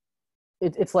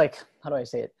 it's like, how do I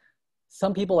say it?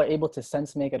 Some people are able to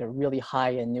sense make at a really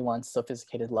high and nuanced,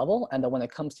 sophisticated level. And then when it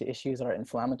comes to issues that are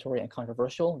inflammatory and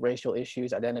controversial, racial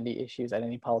issues,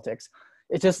 identity politics,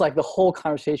 it's just like the whole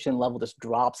conversation level just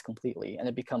drops completely. And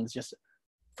it becomes just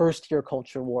first-tier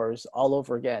culture wars all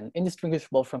over again,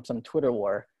 indistinguishable from some Twitter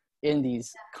war in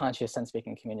these conscious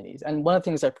sense-making communities. And one of the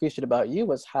things I appreciated about you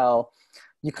was how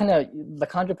you kind of, the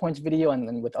ContraPoints video and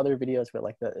then with other videos with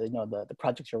like the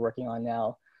projects you're working on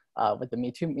now, with the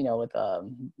Me Too, you know, with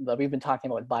we've been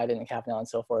talking about Biden and Kavanaugh and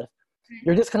so forth.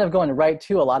 You're just kind of going right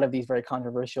to a lot of these very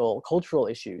controversial cultural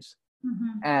issues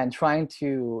and trying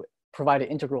to provide an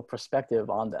integral perspective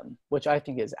on them, which I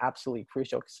think is absolutely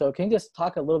crucial. So can you just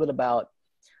talk a little bit about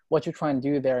what you're trying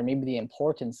to do there and maybe the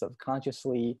importance of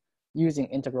consciously using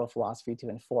integral philosophy to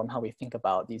inform how we think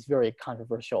about these very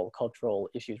controversial cultural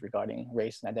issues regarding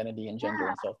race and identity and gender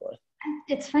and so forth.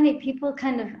 It's funny, people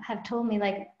kind of have told me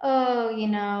like, oh, you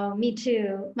know, me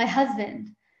too, my husband,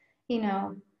 you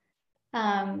know,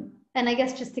 and I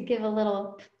guess just to give a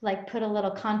little, like put a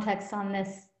little context on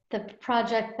this, the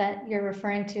project that you're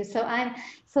referring to. So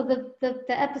the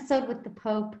episode with the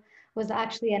Pope was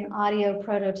actually an audio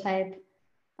prototype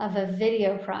of a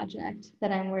video project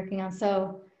that I'm working on.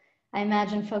 So I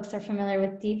imagine folks are familiar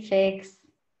with deep fakes,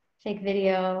 fake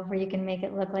video, where you can make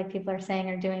it look like people are saying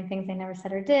or doing things they never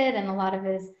said or did. And a lot of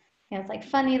it is, you know, it's like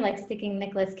funny, like sticking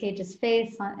Nicolas Cage's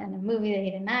face in a movie that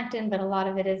he didn't act in, but a lot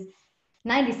of it is,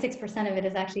 96% of it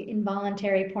is actually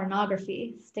involuntary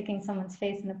pornography, sticking someone's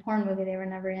face in a porn movie they were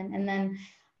never in. And then,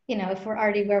 you know, if we're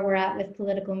already where we're at with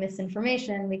political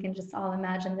misinformation, we can just all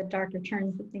imagine the darker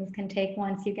turns that things can take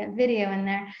once you get video in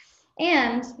there.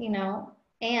 And, you know,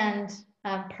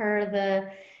 per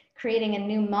the creating a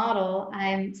new model,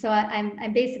 I'm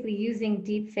basically using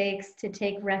deep fakes to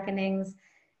take reckonings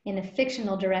in a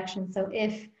fictional direction. So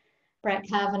if Brett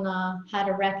Kavanaugh had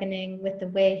a reckoning with the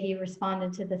way he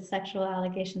responded to the sexual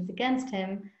allegations against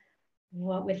him,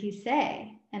 what would he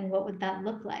say? And what would that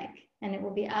look like? And it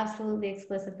will be absolutely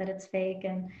explicit that it's fake.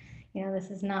 And, you know,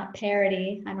 this is not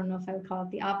parody. I don't know if I would call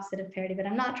it the opposite of parody, but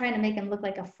I'm not trying to make him look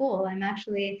like a fool. I'm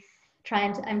actually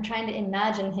trying to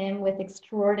imagine him with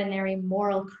extraordinary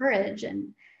moral courage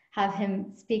and have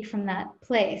him speak from that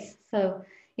place. So,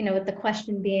 you know, with the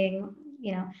question being,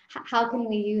 you know, how can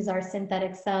we use our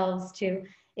synthetic selves to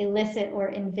elicit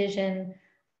or envision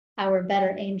our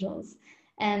better angels?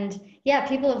 And yeah,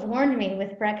 people have warned me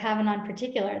with Brett Kavanaugh in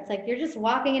particular. It's like, you're just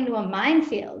walking into a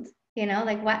minefield, you know,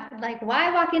 like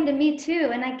why walk into Me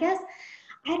Too? And I guess,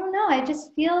 I don't know, I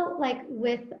just feel like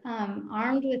with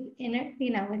armed with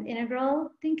with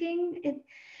integral thinking,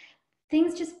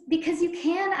 things just, because you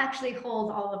can actually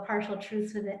hold all the partial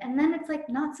truths with it. And then it's like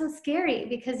not so scary,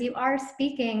 because you are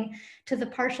speaking to the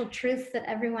partial truths that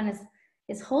everyone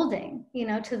is holding, you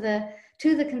know, to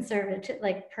the conservative,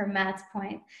 like per Matt's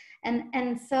point.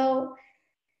 And so,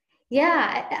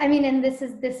 yeah, I mean, and this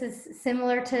is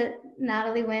similar to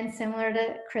Natalie Wynn, similar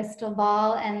to Crystal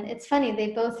Ball. And it's funny,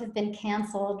 they both have been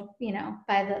canceled, you know,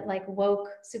 by the like woke,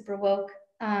 super woke.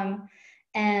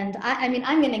 And I mean,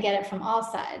 I'm going to get it from all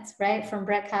sides, right? From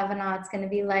Brett Kavanaugh, it's going to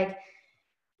be like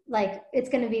it's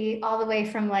going to be all the way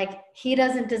from like, he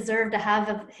doesn't deserve to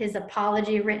have his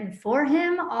apology written for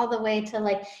him, all the way to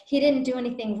like, he didn't do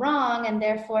anything wrong. And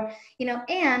therefore, you know,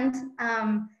 and,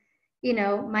 you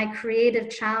know, my creative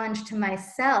challenge to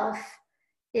myself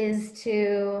is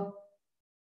to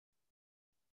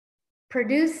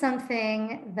produce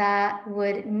something that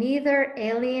would neither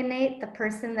alienate the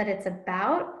person that it's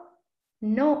about,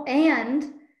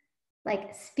 and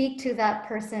like speak to that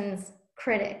person's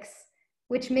critics,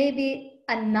 which may be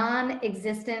a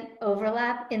non-existent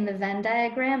overlap in the Venn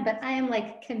diagram, but I am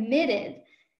like committed,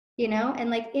 you know, and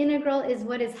like integral is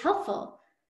what is helpful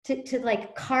to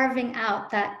like carving out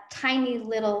that tiny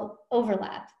little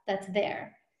overlap that's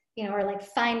there, you know, or like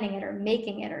finding it or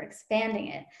making it or expanding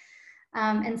it.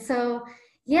 And so,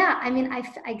 yeah, I mean,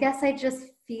 I guess I just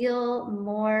feel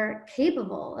more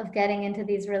capable of getting into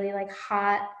these really like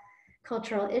hot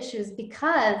cultural issues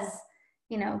because,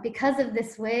 you know, because of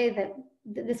this way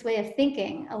of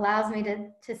thinking allows me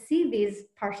to see these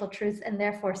partial truths and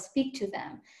therefore speak to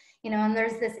them, you know. And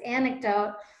there's this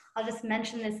anecdote, I'll just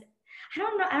mention this. I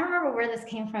don't remember where this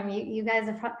came from. You guys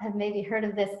have maybe heard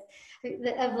of this,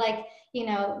 of like, you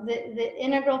know, the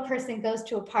integral person goes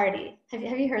to a party. Have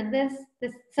you heard this?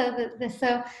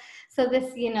 So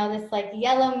this, you know, this like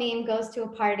yellow meme goes to a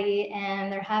party and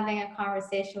they're having a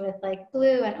conversation with like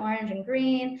blue and orange and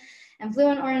green, and blue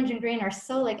and orange and green are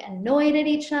so like annoyed at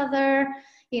each other.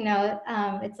 You know,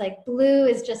 it's like blue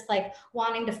is just like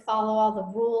wanting to follow all the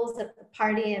rules at the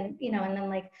party, and, you know, and then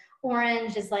like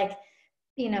orange is like,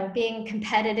 you know, being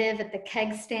competitive at the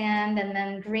keg stand, and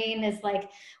then green is like,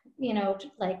 you know,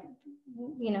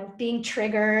 being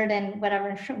triggered and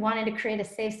whatever, wanting to create a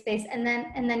safe space. And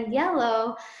then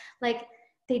yellow, like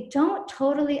they don't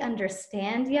totally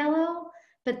understand yellow,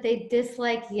 but they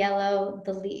dislike yellow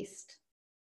the least.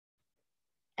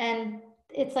 And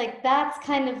it's like, that's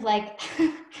kind of like,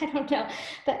 I don't know,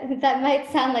 that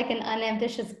might sound like an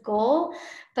unambitious goal,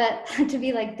 but to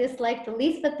be like dislike the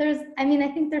least, but I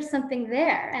think there's something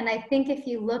there. And I think if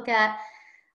you look at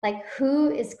like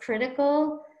who is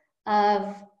critical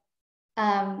of,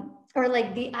 or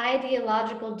like the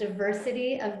ideological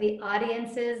diversity of the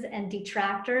audiences and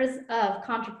detractors of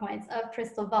ContraPoints, of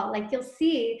Crystal Ball, like you'll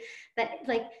see that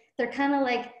like they're kind of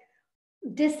like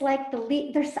dislike the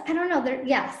lead. I don't know.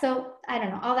 Yeah. So I don't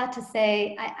know, all that to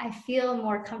say, I feel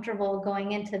more comfortable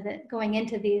going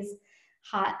into these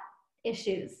hot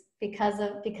issues because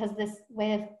this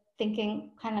way of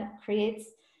thinking kind of creates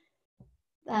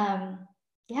and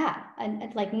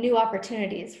like new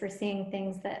opportunities for seeing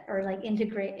things that are like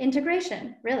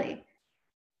integration, really.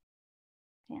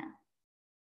 Yeah.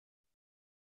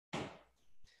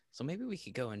 So maybe we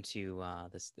could go into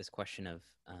this question of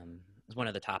one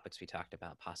of the topics we talked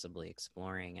about possibly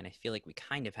exploring, and I feel like we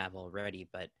kind of have already,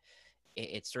 but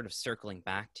it's sort of circling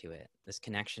back to it, this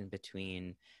connection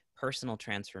between personal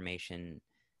transformation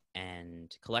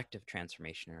and collective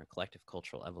transformation or collective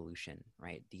cultural evolution,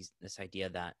 right? This idea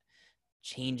that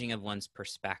changing of one's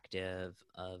perspective,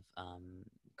 of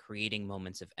creating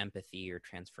moments of empathy or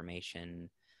transformation,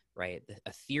 right?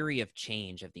 A theory of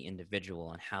change of the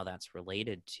individual and how that's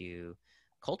related to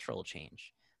cultural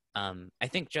change. I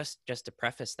think just to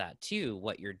preface that too,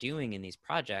 what you're doing in these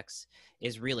projects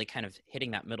is really kind of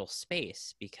hitting that middle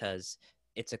space, because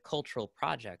it's a cultural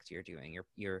project you're doing.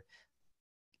 You're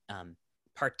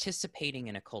participating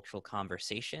in a cultural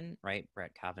conversation, right?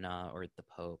 Brett Kavanaugh or the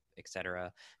Pope,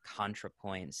 etc.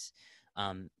 ContraPoints.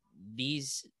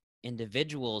 These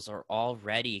individuals are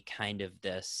already kind of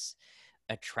this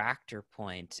attractor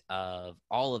point of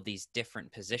all of these different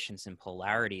positions and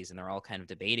polarities, and they're all kind of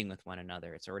debating with one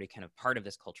another. It's already kind of part of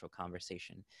this cultural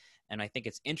conversation. And I think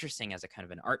it's interesting as a kind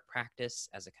of an art practice,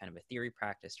 as a kind of a theory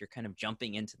practice, you're kind of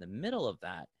jumping into the middle of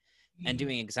that and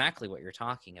doing exactly what you're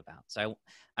talking about. So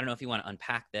I don't know if you want to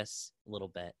unpack this a little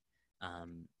bit, where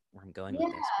I'm going with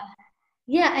this.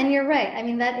 Yeah, and you're right. I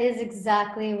mean, that is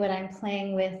exactly what I'm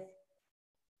playing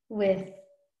with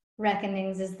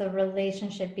Reckonings, is the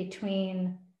relationship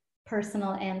between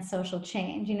personal and social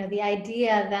change. You know, the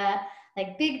idea that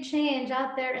like big change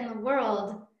out there in the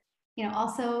world, you know,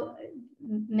 also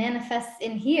manifests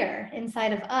in here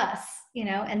inside of us, you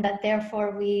know, and that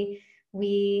therefore we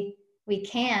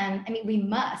can, I mean, we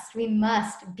must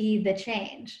be the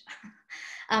change.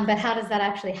 But how does that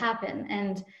actually happen?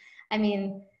 And I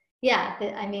mean, yeah,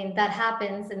 I mean, that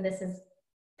happens, and this is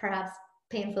perhaps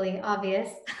painfully obvious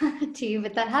to you,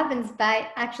 but that happens by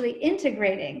actually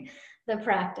integrating the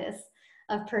practice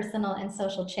of personal and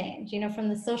social change. You know, from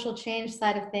the social change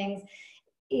side of things,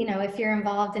 you know, if you're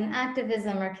involved in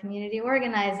activism or community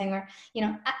organizing, or, you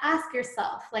know, ask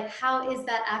yourself, like, how is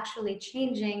that actually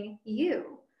changing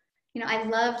you? You know, I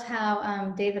loved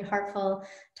how David Hartful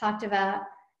talked about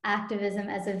activism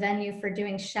as a venue for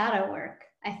doing shadow work.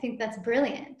 I think that's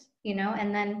brilliant, you know,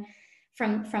 and then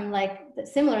from like,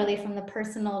 similarly from the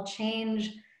personal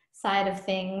change side of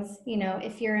things, you know,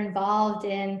 if you're involved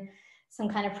in some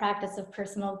kind of practice of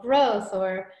personal growth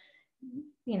or,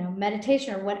 you know,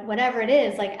 meditation or whatever it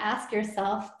is, like, ask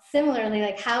yourself similarly,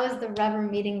 like, how is the rubber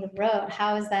meeting the road?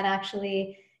 How is that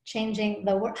actually changing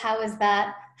the work? How is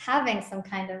that having some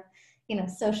kind of, you know,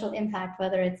 social impact,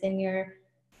 whether it's in your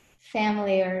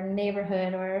family or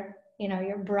neighborhood or, you know,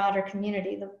 your broader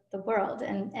community, the world.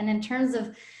 And in terms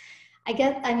of,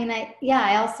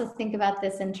 I also think about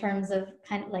this in terms of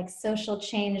kind of like social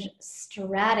change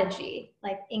strategy,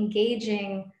 like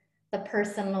engaging the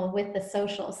personal with the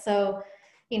social. So,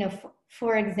 you know,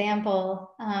 for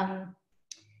example,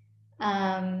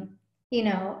 you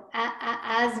know,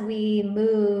 as we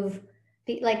move,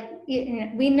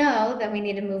 we know that we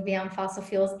need to move beyond fossil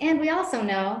fuels, and we also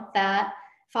know that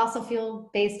fossil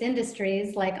fuel-based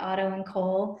industries like auto and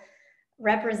coal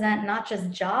represent not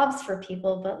just jobs for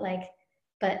people,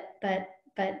 but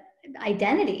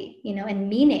identity, you know, and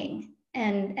meaning.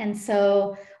 And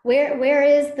so where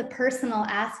is the personal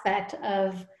aspect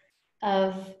of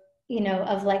you know,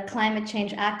 of like climate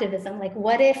change activism? Like,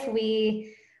 what if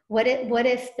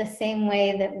the same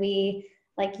way that we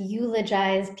like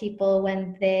eulogize people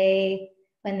when they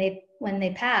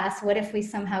pass, what if we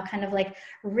somehow kind of like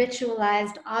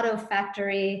ritualized auto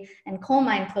factory and coal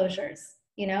mine closures,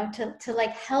 you know, to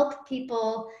like help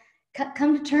people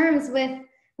come to terms with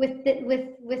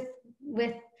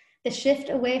the shift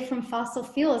away from fossil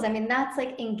fuels? I mean, that's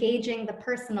like engaging the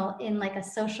personal in like a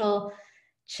social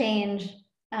change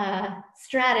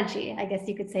strategy, I guess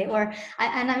you could say.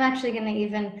 And I'm actually going to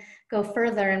even go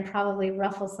further and probably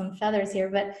ruffle some feathers here,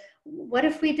 but what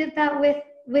if we did that with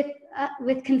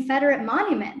Confederate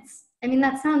monuments? I mean,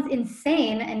 that sounds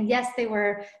insane, and yes, they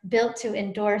were built to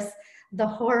endorse the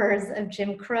horrors of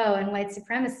Jim Crow and white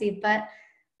supremacy, but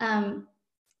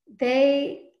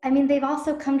they've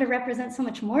also come to represent so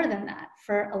much more than that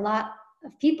for a lot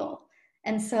of people.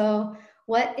 And so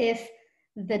what if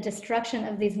the destruction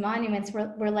of these monuments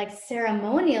were like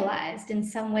ceremonialized in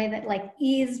some way that like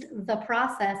eased the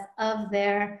process of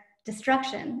their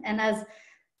destruction? And as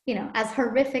you know, as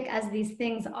horrific as these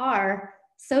things are,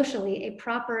 socially, a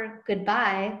proper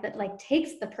goodbye that like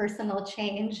takes the personal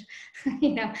change, you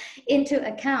know, into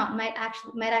account might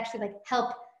actually like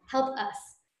help us,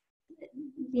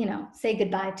 you know, say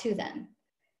goodbye to them.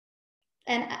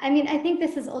 And I mean, I think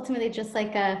this is ultimately just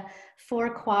like a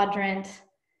 4-quadrant,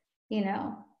 you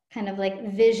know, kind of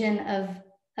like vision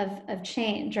of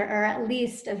change, or at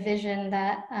least a vision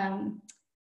that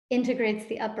integrates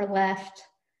the upper left,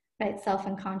 right, self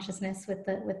and consciousness with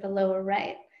the lower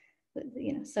right,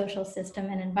 you know, social system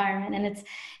and environment. And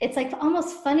it's like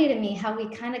almost funny to me how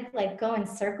we kind of like go in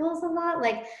circles a lot.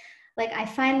 Like I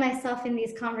find myself in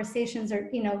these conversations, or,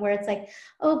 you know, where it's like,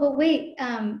 oh, but wait,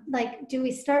 like, do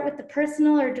we start with the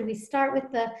personal, or do we start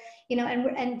with the, you know,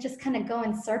 and just kind of go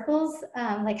in circles?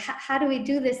 Like, how do we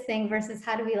do this thing versus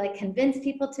how do we like convince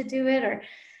people to do it? Or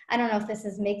I don't know if this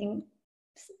is making,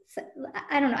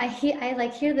 I don't know. I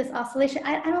hear this oscillation.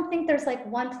 I don't think there's like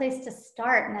one place to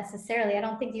start necessarily. I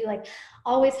don't think you like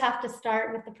always have to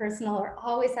start with the personal, or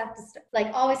always have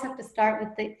to always have to start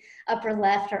with the upper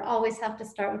left, or always have to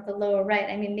start with the lower right.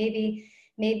 I mean, maybe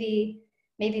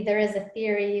there is a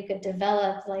theory you could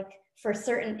develop, like for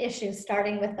certain issues,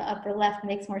 starting with the upper left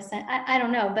makes more sense. I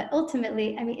don't know, but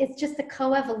ultimately, I mean, it's just a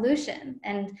coevolution,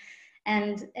 and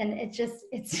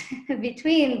it's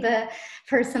between the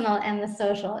personal and the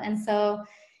social. And so,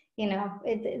 you know,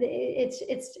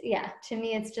 it's yeah, to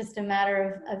me, it's just a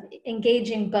matter of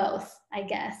engaging both, I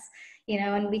guess, you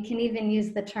know. And we can even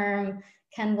use the term,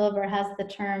 Ken Wilber has the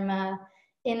term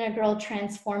integral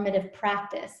transformative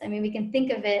practice. I mean, we can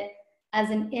think of it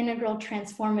as an integral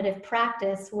transformative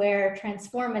practice, where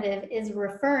transformative is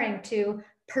referring to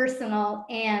personal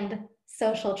and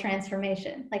social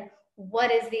transformation. Like,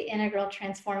 what is the integral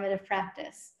transformative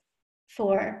practice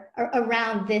for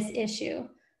around this issue,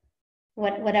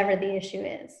 whatever the issue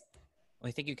is? Well,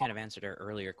 I think you kind of answered our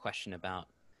earlier question about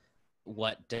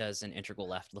what does an integral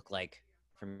left look like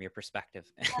from your perspective.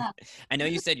 Yeah. I know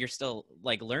you said you're still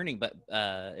like learning, but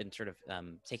and sort of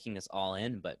taking this all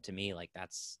in. But to me, like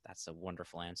that's a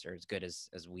wonderful answer, as good as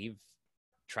we've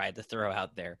tried to throw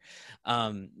out there.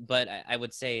 But I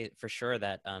would say for sure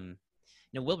that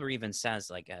you know, Wilber even says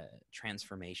like a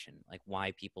transformation, like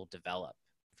why people develop,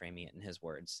 framing it in his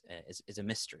words, is a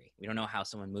mystery. We don't know how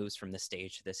someone moves from this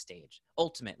stage to this stage.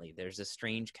 Ultimately, there's a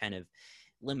strange kind of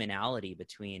liminality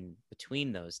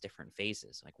between those different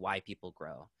phases, like why people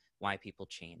grow, why people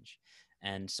change.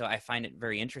 And so I find it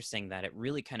very interesting that it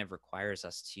really kind of requires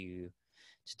us to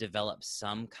develop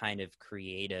some kind of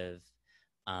creative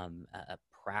a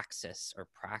praxis or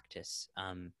practice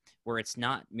where it's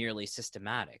not merely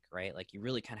systematic, right? Like you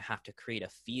really kind of have to create a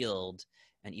field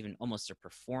and even almost a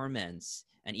performance.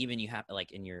 And even you have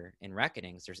like in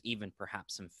reckonings, there's even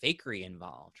perhaps some fakery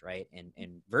involved, right?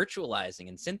 In virtualizing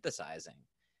and synthesizing,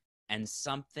 and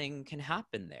something can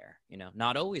happen there, you know,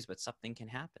 not always, but something can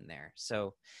happen there.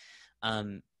 So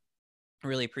I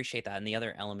really appreciate that. And the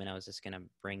other element I was just going to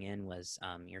bring in was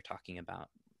you're talking about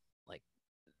like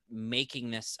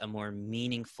making this a more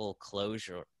meaningful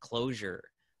closure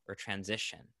or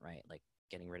transition, right? Like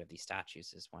getting rid of these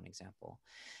statues is one example.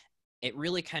 It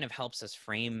really kind of helps us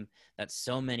frame that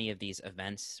so many of these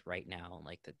events right now,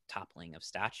 like the toppling of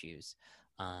statues,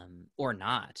 or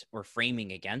not, or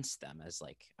framing against them as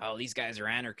like, oh, these guys are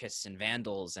anarchists and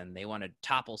vandals and they want to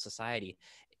topple society.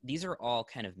 These are all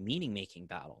kind of meaning-making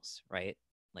battles, right?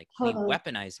 Like Totally. we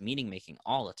weaponize meaning-making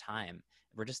all the time.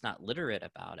 We're just not literate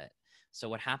about it. So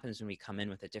what happens when we come in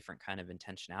with a different kind of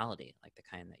intentionality, like the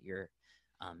kind that you're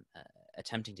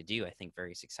attempting to do, I think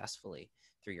very successfully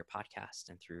through your podcast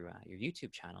and through your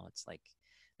YouTube channel, it's like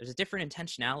there's a different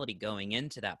intentionality going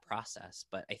into that process.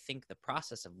 But I think the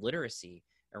process of literacy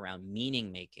around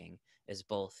meaning making is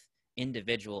both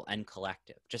individual and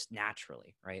collective, just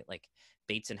naturally, right? Like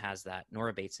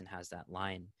Nora Bateson has that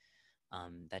line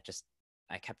that just,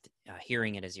 I kept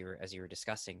hearing it as you were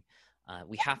discussing.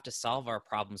 We have to solve our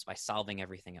problems by solving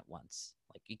everything at once.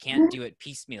 Like you can't do it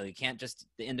piecemeal. You can't just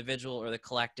the individual or the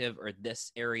collective or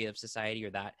this area of society or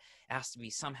that. It has to be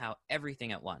somehow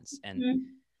everything at once. And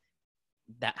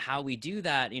that how we do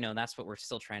that, you know, that's what we're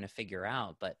still trying to figure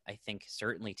out. But I think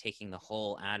certainly taking the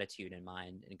whole attitude in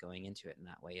mind and going into it in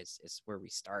that way is where we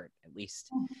start, at least.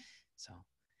 So,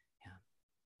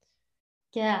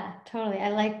 yeah. Yeah, totally. I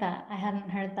like that. I hadn't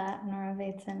heard that Nora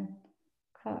Bateson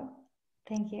quote.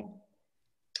 Thank you.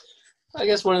 I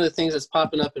guess one of the things that's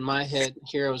popping up in my head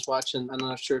here, I was watching, I'm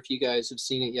not sure if you guys have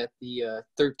seen it yet, the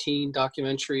 13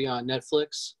 documentary on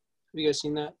Netflix. Have you guys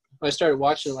seen that? I started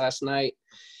watching it last night,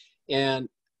 and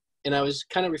and I was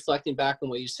kind of reflecting back on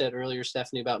what you said earlier,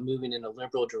 Stephanie, about moving in a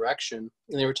liberal direction.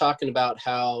 And they were talking about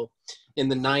how in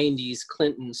the 90s,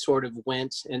 Clinton sort of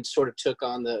went and sort of took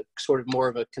on the sort of more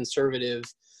of a conservative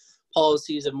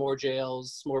policies of more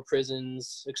jails, more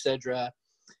prisons, etc.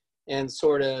 And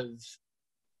sort of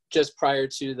just prior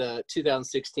to the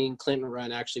 2016 Clinton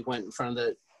run, actually went in front of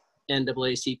the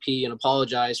NAACP and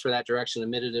apologized for that direction,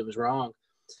 admitted it was wrong.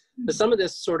 But some of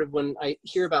this sort of, when I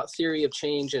hear about theory of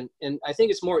change, and I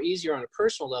think it's more easier on a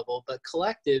personal level, but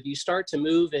collective, you start to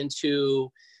move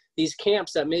into these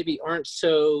camps that maybe aren't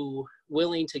so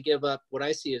willing to give up what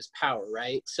I see as power,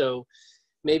 right? So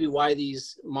maybe why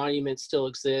these monuments still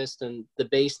exist and the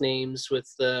base names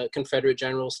with the Confederate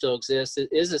generals still exist, it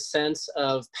is a sense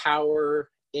of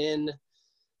power in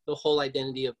the whole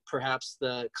identity of perhaps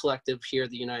the collective here in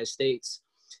the United States.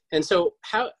 And so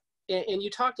how, and you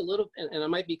talked a little, and I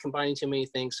might be combining too many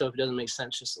things, so if it doesn't make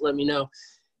sense, just let me know.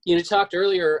 You talked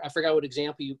earlier, I forgot what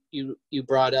example you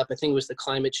brought up. I think it was the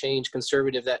climate change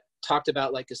conservative that talked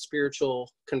about like a spiritual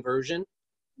conversion.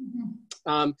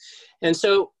 Mm-hmm. And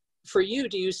so for you,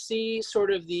 do you see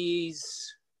sort of these,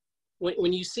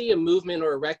 when you see a movement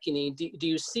or a reckoning, do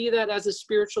you see that as a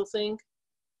spiritual thing?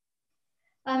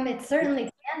 It certainly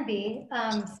can be.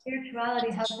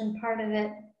 Spirituality has been part of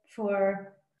it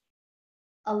for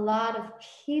a lot of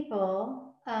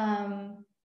people.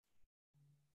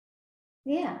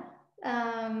 Yeah.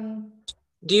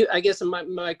 Do you, I guess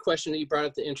my question that you brought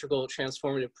up, the integral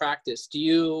transformative practice, do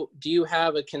you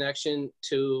have a connection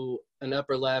to an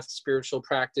upper left spiritual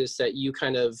practice that you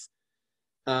kind of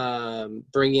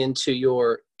bring into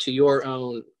your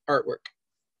own artwork?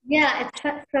 Yeah,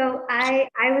 so I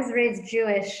was raised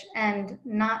Jewish, and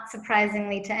not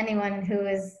surprisingly to anyone who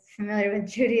is familiar with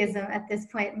Judaism at this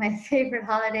point, my favorite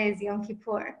holiday is Yom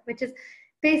Kippur, which is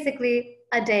basically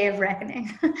a day of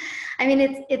reckoning. I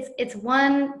mean, it's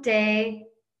one day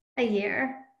a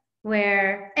year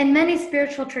where, and many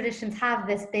spiritual traditions have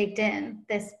this baked in,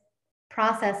 this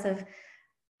process of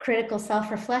critical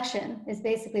self-reflection is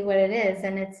basically what it is.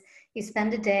 And it's, you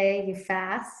spend a day, you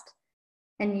fast,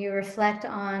 and you reflect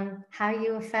on how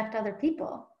you affect other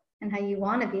people and how you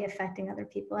want to be affecting other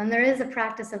people. And there is a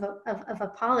practice of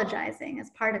apologizing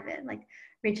as part of it, like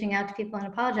reaching out to people and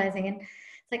apologizing. And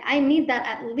it's like, I need that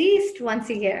at least once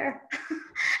a year.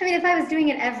 I mean, if I was doing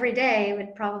it every day, it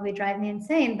would probably drive me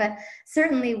insane, but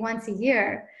certainly once a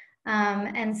year.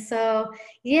 And so,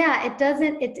 yeah, it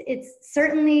doesn't, it's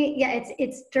certainly, yeah,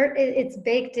 it's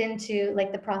baked into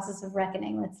like the process of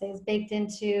reckoning, let's say, is baked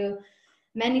into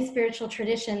many spiritual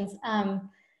traditions.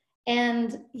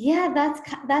 And yeah,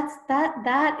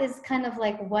 that is kind of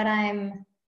like what I'm,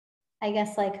 I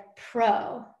guess, like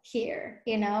pro here,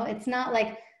 it's not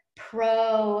like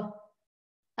pro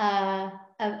a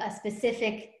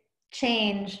specific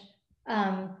change,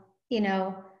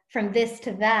 from this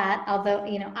to that, although,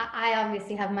 I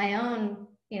obviously have my own,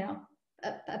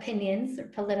 opinions or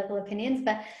political opinions,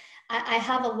 but I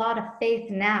have a lot of faith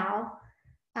now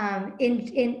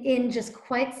in just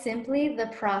quite simply the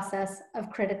process of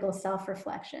critical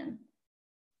self-reflection,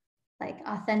 like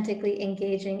authentically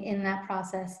engaging in that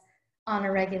process on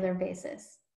a regular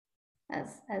basis,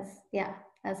 as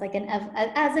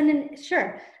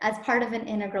part of an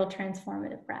integral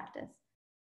transformative practice.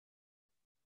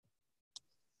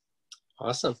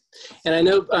 Awesome. And I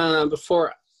know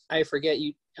before I forget,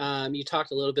 you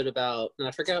talked a little bit about, and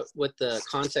I forgot what the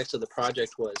context of the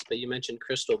project was, but you mentioned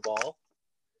Crystal Ball.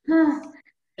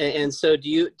 And so do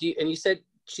you, and you said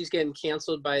she's getting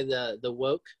canceled by the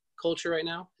woke culture right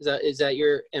now? Is that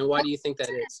your, and why do you think that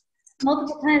is?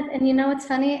 Multiple times. And what's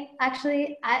funny,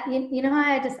 actually, how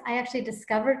I actually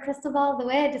discovered Crystal Ball? The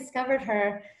way I discovered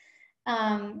her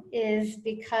is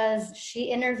because she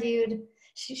interviewed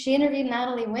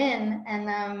Natalie Wynn,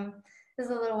 and this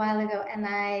was a little while ago, and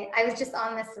I was just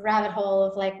on this rabbit hole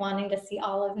of like wanting to see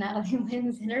all of Natalie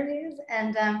Wynn's interviews,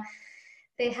 and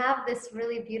they have this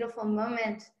really beautiful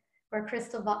moment where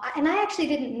Crystal Ball, and I actually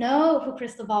didn't know who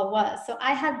Crystal Ball was, so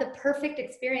I had the perfect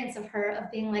experience of her, of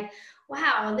being like,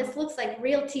 wow, this looks like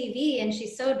real TV, and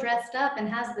she's so dressed up and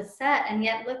has the set, and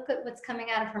yet look at what's coming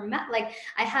out of her mouth. Like,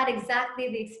 I had exactly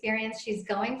the experience she's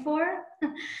going for.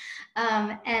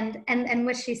 And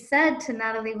what she said to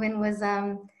Natalie Wynn was,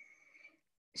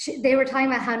 they were talking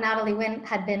about how Natalie Wynn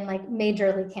had been like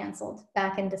majorly canceled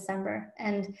back in December,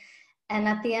 and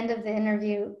at the end of the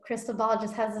interview, Crystal Ball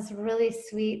just has this really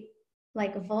sweet,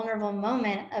 like vulnerable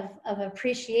moment of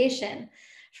appreciation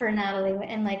for Natalie,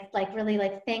 and like really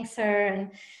like thanks her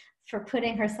and for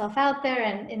putting herself out there,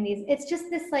 and in these, it's just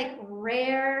this like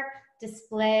rare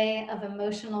display of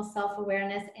emotional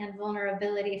self-awareness and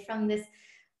vulnerability from this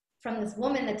from this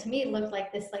woman that to me looked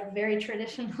like this like very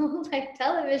traditional like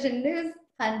television news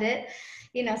pundit,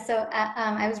 you know. So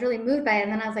I was really moved by it,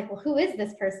 and then I was like, well, who is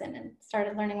this person? And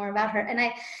started learning more about her.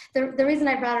 And the reason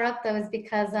I brought her up though is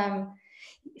because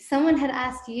someone had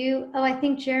asked you, I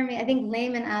think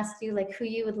Layman asked you like who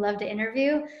you would love to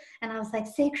interview, and I was like,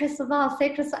 say Crystal Ball, say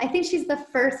Crystal. I think she's the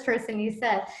first person you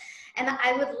said, and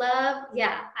I would love,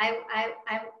 yeah,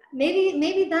 I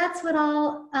maybe that's what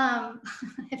I'll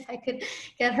if I could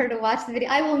get her to watch the video,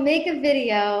 I will make a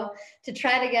video to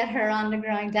try to get her on to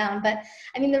Growing Down. But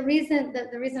I mean, the reason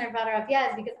I brought her up, yeah,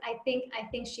 is because I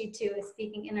think she too is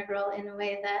speaking integral in a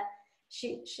way that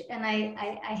she and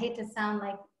I hate to sound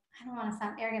like, I don't want to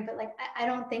sound arrogant, but like, I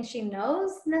don't think she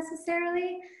knows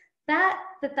necessarily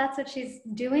that's what she's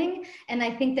doing. And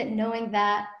I think that knowing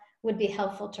that would be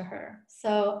helpful to her.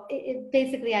 So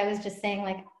basically, I was just saying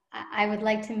like, I would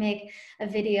like to make a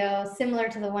video similar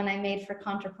to the one I made for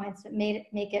ContraPoints, but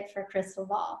make it for Crystal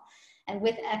Ball, and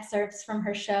with excerpts from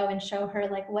her show and show her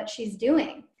like what she's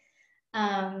doing.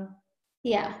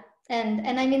 Yeah.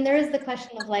 And I mean, there is the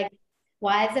question of like,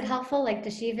 why is it helpful? Like,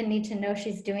 does she even need to know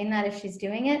she's doing that if she's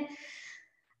doing it?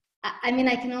 I mean,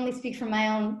 I can only speak from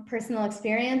my own personal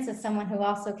experience as someone who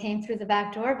also came through the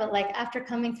back door, but like after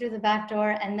coming through the back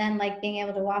door and then like being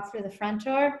able to walk through the front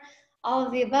door, all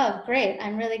of the above, great.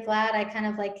 I'm really glad I kind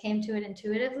of like came to it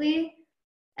intuitively.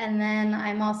 And then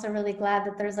I'm also really glad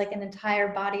that there's like an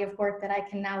entire body of work that I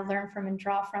can now learn from and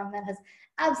draw from that has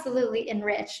absolutely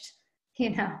enriched,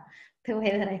 you know, the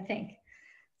way that I think.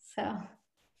 So.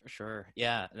 For sure.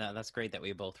 Yeah, no, that's great that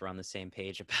we both were on the same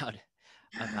page about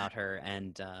her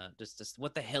and just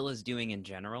what the Hill is doing in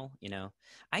general. You know,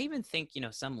 I even think, you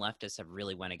know, some leftists have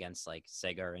really went against like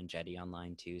Sagar and Enjeti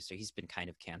online too, so he's been kind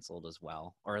of canceled as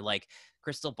well. Or like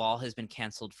Crystal Ball has been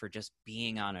canceled for just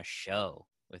being on a show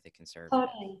with a conservative.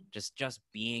 Totally. Just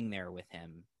being there with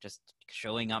him, just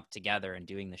showing up together and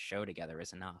doing the show together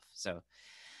is enough. So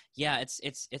yeah,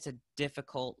 it's a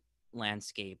difficult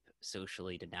landscape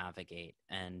socially to navigate.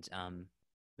 And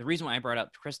the reason why I brought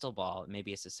up Crystal Ball,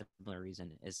 maybe it's a similar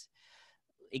reason, is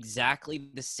exactly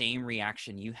the same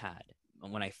reaction you had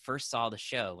when I first saw the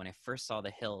show. When I first saw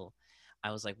The Hill,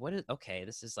 I was like, okay,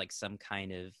 this is like some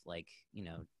kind of like, you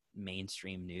know,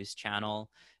 mainstream news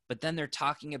channel, but then they're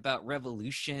talking about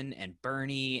revolution and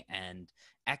Bernie and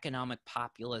economic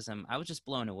populism. I was just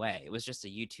blown away. It was just a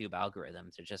YouTube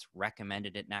algorithm that just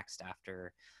recommended it next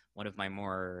after one of my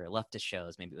more leftist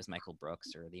shows. Maybe it was Michael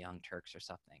Brooks or the Young Turks or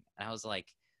something. And I was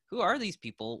like, who are these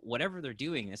people? Whatever they're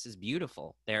doing, this is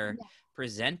beautiful. They're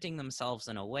presenting themselves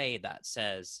in a way that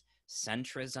says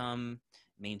centrism,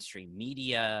 mainstream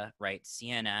media, right?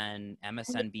 CNN,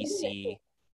 MSNBC.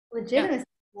 Legitimacy.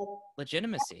 Yeah.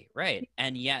 Legitimacy, right.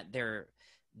 And yet they're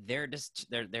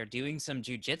doing some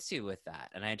jujitsu with that.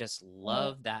 And I just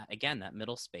love that, again, that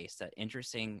middle space, that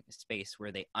interesting space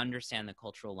where they understand the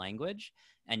cultural language,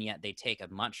 and yet they take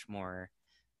a much more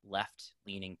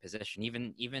left-leaning position,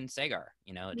 even Sagar,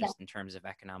 you know, just in terms of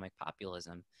economic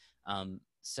populism.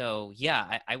 So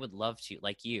yeah, I would love to,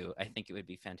 like you, I think it would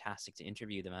be fantastic to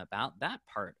interview them about that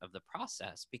part of the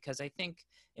process, because I think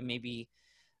it may be,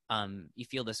 you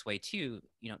feel this way too,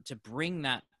 you know, to bring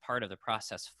that part of the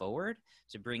process forward,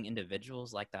 to bring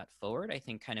individuals like that forward, I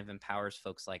think kind of empowers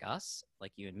folks like us,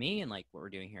 like you and me, and like what we're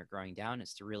doing here at Growing Down,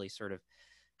 is to really sort of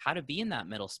how to be in that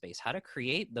middle space, how to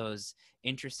create those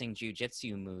interesting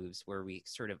jujitsu moves where we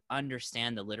sort of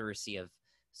understand the literacy of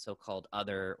so-called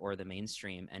other or the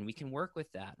mainstream, and we can work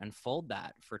with that, unfold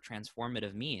that for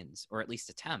transformative means, or at least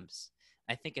attempts.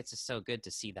 I think it's just so good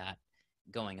to see that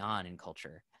going on in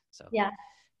culture. So yeah.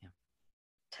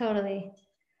 Totally.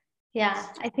 Yeah,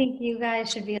 I think you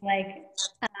guys should be like,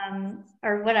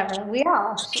 or whatever, we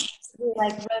all should be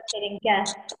like rotating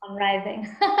guests on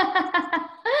Rising.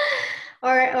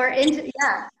 or into,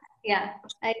 yeah.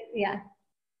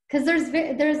 Because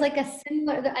there's like a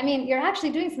similar, I mean, you're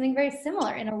actually doing something very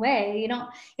similar in a way. You don't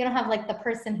have like the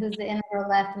person who's the integral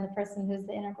left and the person who's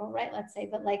the integral right, let's say,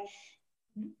 but like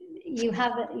you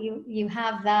have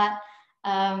that,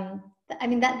 I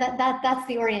mean, that's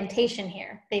the orientation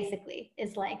here, basically,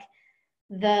 is like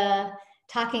the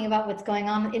talking about what's going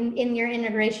on in your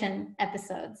integration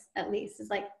episodes, at least, is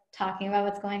like talking about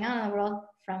what's going on in the world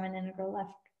from an integral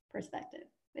left perspective,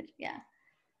 which, yeah.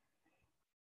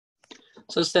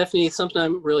 So Stephanie, something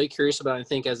I'm really curious about, I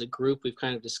think as a group, we've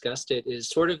kind of discussed it, is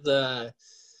sort of the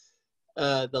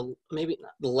maybe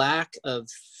the lack of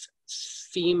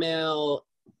female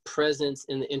presence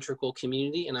in the integral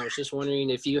community. And I was just wondering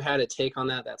if you had a take on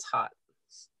that. That's hot.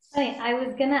 Hey, I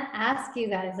was gonna ask you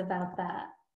guys about that.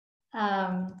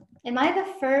 Am I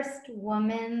the first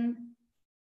woman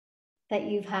that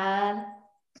you've had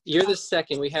You're the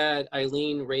second. We had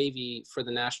Eileen Ravey for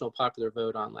the National Popular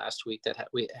Vote on last week that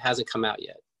hasn't come out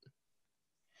yet.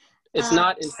 It's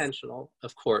not intentional,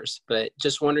 of course, but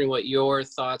just wondering what your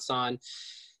thoughts on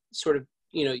sort of,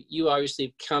 you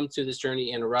obviously come through this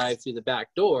journey and arrive through the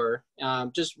back door.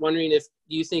 Just wondering if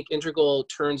you think Integral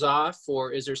turns off,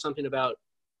 or is there something about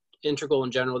Integral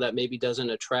in general that maybe doesn't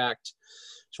attract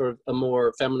sort of a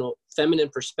more feminine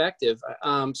perspective?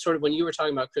 Sort of when you were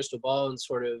talking about Crystal Ball and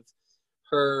sort of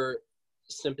her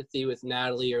sympathy with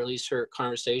Natalie, or at least her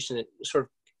conversation, it sort of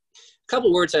a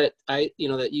couple words that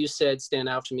that you said stand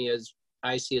out to me as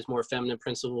I see as more feminine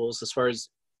principles as far as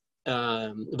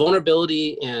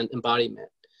vulnerability and embodiment.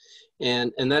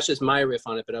 And that's just my riff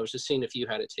on it, but I was just seeing if you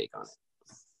had a take on it.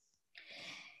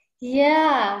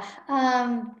 Yeah.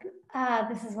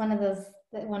 This is one of the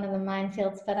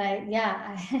minefields, but I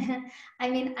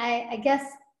mean, I guess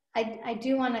I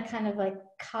do want to kind of like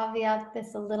caveat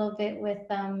this a little bit with,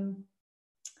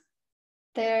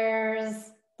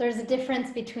 there's a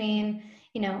difference between,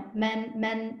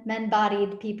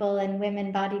 men-bodied people and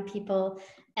women-bodied people,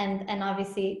 and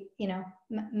obviously,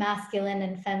 masculine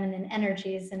and feminine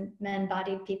energies, and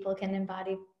men-bodied people can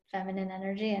embody feminine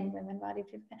energy and women-bodied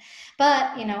people.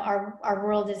 But, our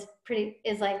world is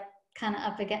like kind of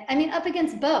up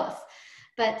against both,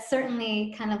 but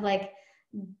certainly kind of like,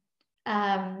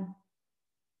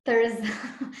 there's,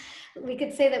 we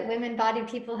could say that women-bodied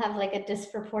people have like a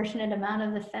disproportionate amount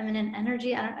of the feminine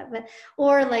energy. I don't know, but,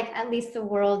 or like at least the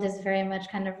world is very much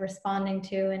kind of responding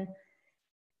to and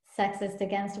sexist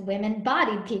against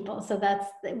women-bodied people. So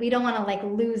we don't want to like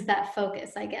lose that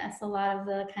focus, I guess. A lot of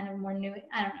the kind of more new,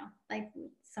 I don't know, like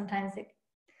sometimes it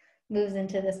moves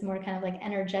into this more kind of like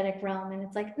energetic realm, and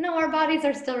it's like, no, our bodies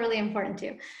are still really important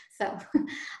too. So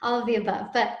all of the above.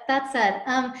 But that said,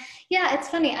 yeah, it's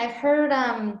funny. I've heard,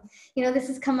 this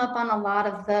has come up on a lot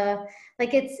of the,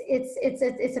 like,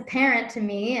 it's apparent to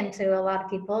me and to a lot of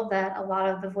people that a lot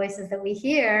of the voices that we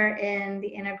hear in the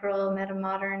integral,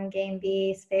 metamodern, game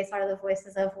B space are the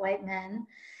voices of white men.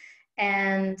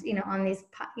 And, on these,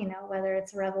 whether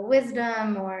it's Rebel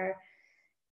Wisdom or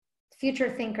Future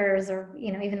Thinkers, or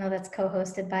even though that's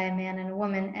co-hosted by a man and a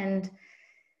woman. And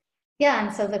yeah,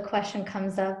 and so the question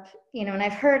comes up, and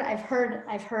I've heard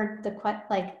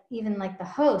even like the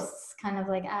hosts kind of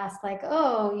like ask like,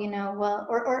 oh, well,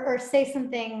 or say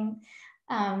something,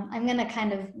 I'm going to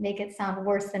kind of make it sound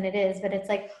worse than it is, but it's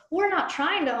like, we're not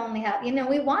trying to only have,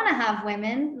 we want to have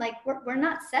women, like we're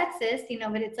not sexist,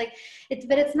 but it's like,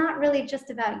 but it's not really just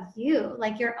about you.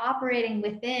 Like you're operating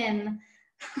within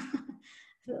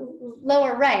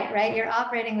lower right? You're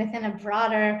operating within a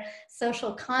broader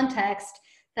social context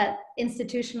that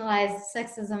institutionalized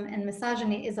sexism and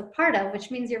misogyny is a part of,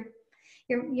 which means you're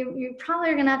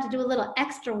probably going to have to do a little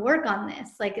extra work on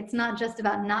this. Like, it's not just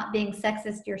about not being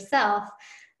sexist yourself.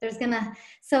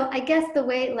 So I guess the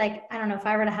way, like, I don't know, if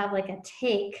I were to have like a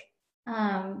take,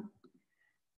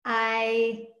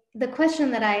 the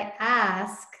question that I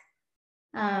ask,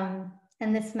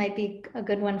 and this might be a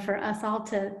good one for us all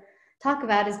to talk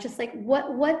about, is just like,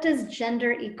 what does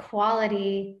gender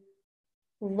equality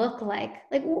look like?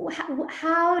 Like,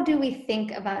 how do we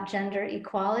think about gender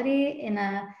equality in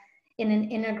an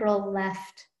integral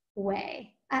left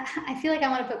way? I feel like I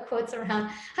want to put quotes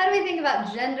around, how do we think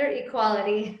about gender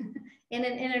equality in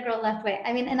an integral left way?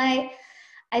 I mean, and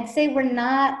I'd say we're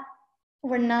not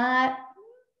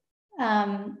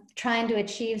trying to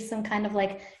achieve some kind of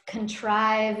like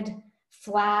contrived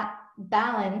flat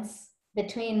balance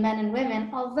between men and women,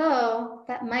 although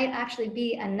that might actually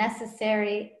be a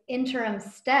necessary interim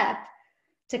step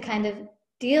to kind of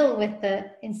deal with the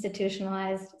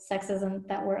institutionalized sexism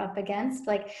that we're up against.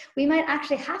 Like, we might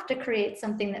actually have to create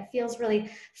something that feels really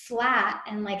flat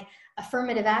and like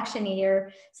affirmative action-y,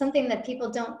 or something that people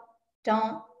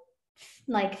don't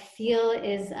like feel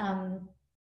is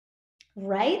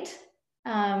right.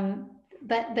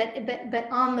 But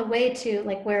on the way to,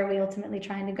 like, where are we ultimately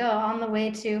trying to go? On the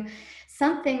way to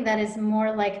something that is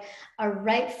more like a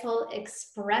rightful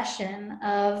expression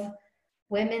of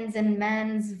women's and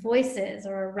men's voices,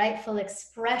 or a rightful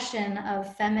expression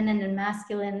of feminine and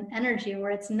masculine energy,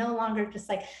 where it's no longer just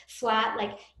like flat,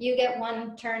 like you get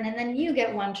one turn and then you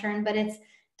get one turn, but it's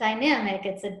dynamic,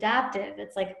 it's adaptive.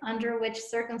 It's like, under which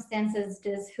circumstances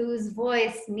does whose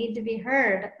voice need to be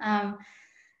heard?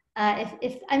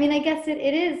 I mean, I guess it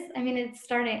is, I mean, it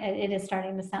is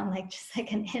starting to sound like just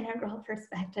like an integral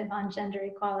perspective on gender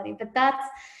equality, but that's,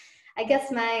 I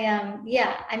guess my,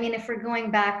 yeah, I mean, if we're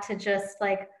going back to just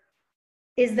like,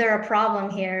 is there a problem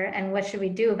here and what should we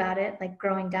do about it? Like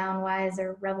growing down wise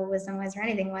or Rebel Wisdom wise or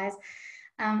anything wise.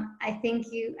 I think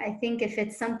if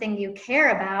it's something you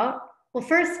care about, well,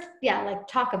 first, yeah, like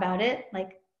talk about it,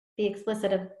 like be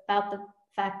explicit about the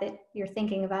fact that you're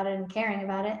thinking about it and caring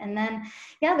about it. And then,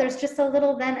 yeah, there's just a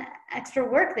little then extra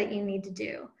work that you need to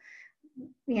do,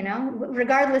 you know,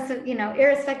 regardless of, you know,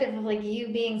 irrespective of like you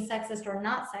being sexist or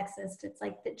not sexist. It's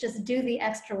like, just do the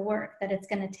extra work that it's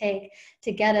going to take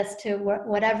to get us to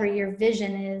whatever your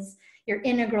vision is, your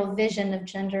integral vision of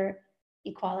gender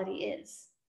equality is.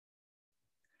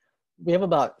 We have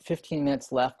about 15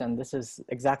 minutes left, and this is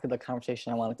exactly the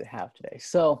conversation I wanted to have today.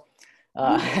 So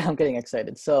I'm getting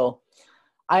excited. So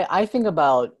I think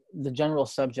about the general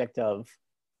subject of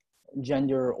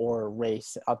gender or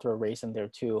race. I'll throw race in there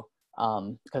too,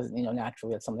 because, you know,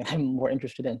 naturally that's something I'm more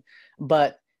interested in.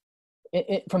 But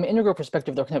from an integral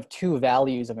perspective, there are kind of two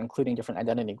values of including different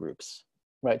identity groups,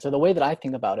 right? So the way that I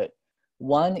think about it,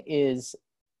 one is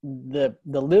the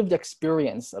lived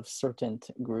experience of certain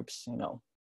groups, you know,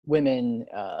 women,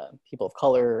 people of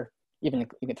color, even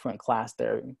you can throw in class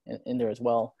there in there as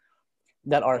well,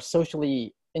 that are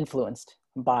socially influenced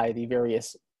by the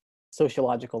various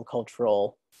sociological,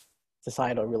 cultural,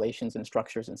 societal relations and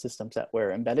structures and systems that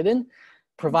we're embedded in,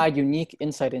 provide unique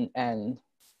insight and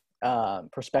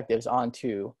perspectives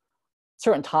onto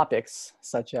certain topics,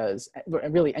 such as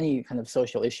really any kind of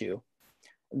social issue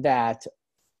that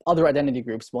other identity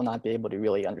groups will not be able to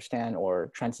really understand or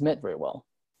transmit very well.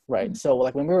 Right. Mm-hmm. So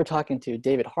like when we were talking to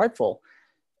David Hartful,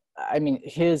 I mean,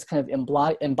 his kind of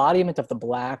embodiment of the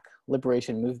Black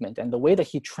liberation movement and the way that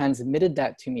he transmitted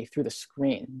that to me through the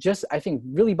screen, just I think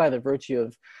really by the virtue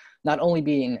of not only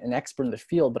being an expert in the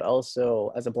field, but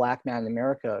also as a Black man in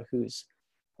America who's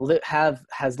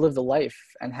has lived a life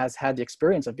and has had the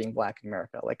experience of being Black in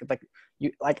America.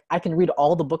 Like I can read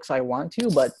all the books I want to,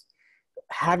 but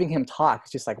having him talk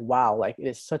is just like, wow, like it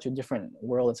is such a different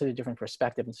world and such a different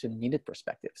perspective and such a needed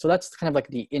perspective. So that's kind of like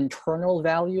the internal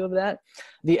value of that.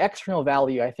 The external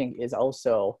value, I think, is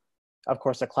also, of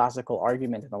course, a classical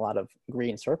argument in a lot of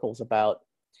green circles about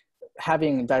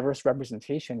having diverse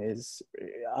representation is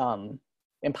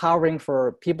empowering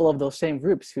for people of those same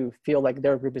groups who feel like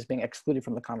their group is being excluded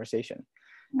from the conversation.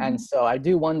 Mm-hmm. And so I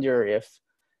do wonder if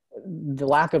the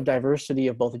lack of diversity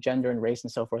of both gender and race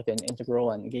and so forth in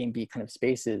integral and game B kind of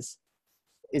spaces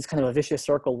is kind of a vicious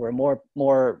circle where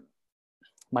more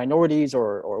minorities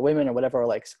or women or whatever are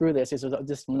like, screw this, is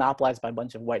just monopolized by a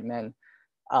bunch of white men.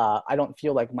 I don't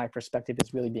feel like my perspective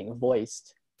is really being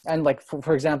voiced. And like,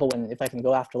 for example, if I can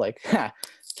go after like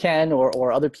Ken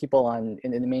or other people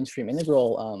in the mainstream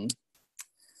integral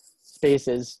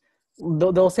spaces,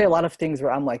 they'll say a lot of things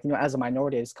where I'm like, you know, as a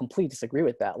minority, I just completely disagree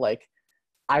with that. Like,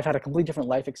 I've had a completely different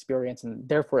life experience and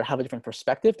therefore have a different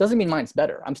perspective. Doesn't mean mine's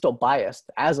better. I'm still biased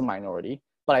as a minority,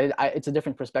 but it's a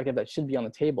different perspective that should be on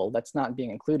the table that's not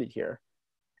being included here.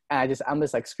 And I'm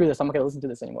just like, screw this, I'm not gonna listen to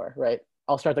this anymore, right?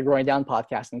 I'll start the Growing Down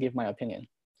podcast and give my opinion.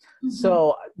 Mm-hmm.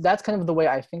 So that's kind of the way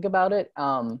I think about it.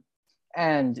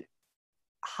 And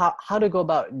how to go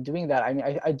about doing that. I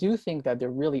mean, I do think that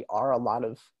there really are a lot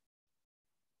of,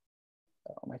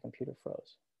 oh, my computer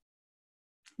froze.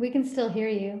 We can still hear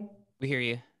you. We hear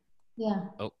you. Yeah.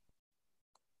 Oh,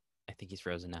 I think he's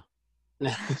frozen now.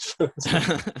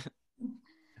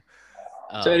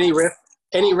 So any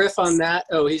riff on that?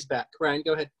 Oh, he's back. Ryan,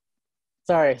 go ahead.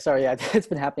 Sorry. Yeah, it's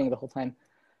been happening the whole time.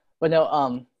 But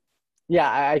no, yeah,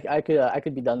 I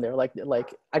could be done there. Like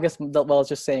I guess what I was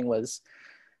just saying was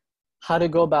how to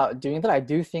go about doing that. I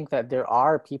do think that there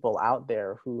are people out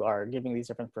there who are giving these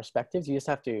different perspectives. You just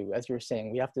have to, as you were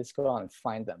saying, we have to just go out and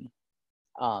find them.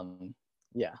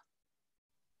 Yeah.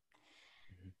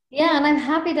 Yeah, and I'm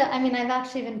happy to, I mean, I've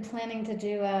actually been planning to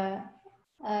do a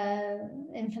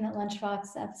Infinite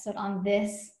Lunchbox episode on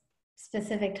this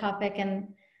specific topic,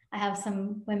 and I have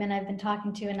some women I've been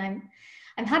talking to, and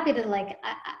I'm happy to like,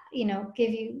 you know,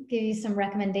 give you some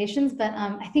recommendations, but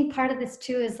I think part of this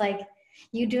too is like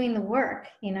you doing the work,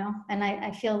 you know, and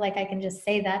I feel like I can just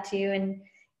say that to you and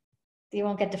you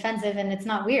won't get defensive and it's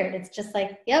not weird. It's just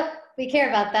like, yep, we care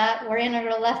about that. We're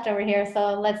integral left over here,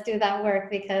 so let's do that work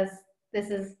because this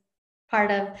is part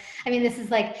of, I mean, this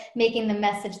is like making the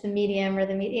message the medium or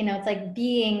you know, it's like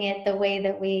being it the way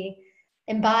that we,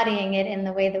 embodying it in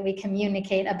the way that we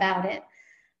communicate about it.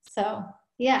 So,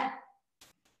 yeah.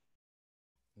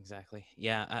 Exactly.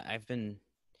 Yeah,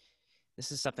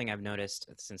 this is something I've noticed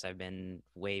since I've been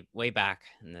way back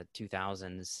in the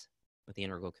 2000s with the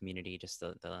integral community, just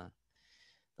the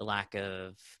lack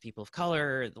of people of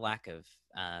color, the lack of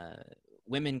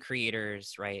women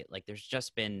creators, right? Like there's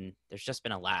just been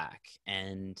a lack.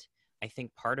 And I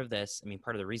think part of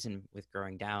the reason with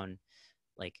Growing Down,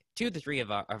 like 2 of the 3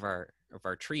 of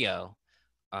our trio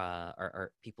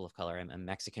are people of color. I'm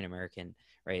Mexican American,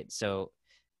 right? So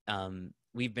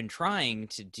we've been trying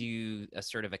to do a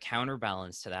sort of a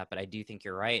counterbalance to that, but I do think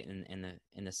you're right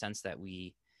in the sense that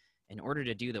in order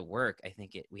to do the work, I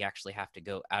think we actually have to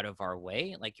go out of our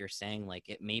way. Like you're saying, like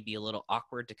it may be a little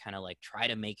awkward to kind of like try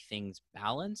to make things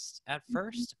balanced at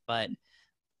first, but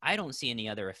I don't see any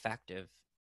other effective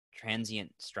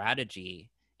transient strategy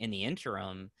in the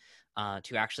interim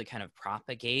to actually kind of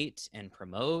propagate and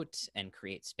promote and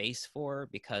create space for,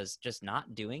 because just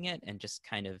not doing it and just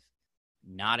kind of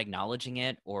not acknowledging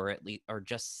it, or at least, or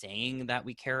just saying that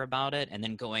we care about it and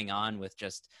then going on with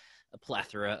just a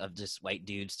plethora of just white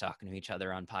dudes talking to each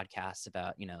other on podcasts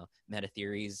about, meta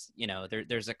theories,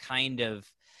 there's a kind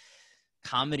of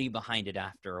comedy behind it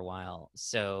after a while.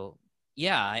 So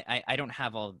yeah, I don't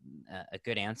have a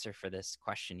good answer for this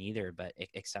question either, but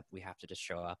except we have to just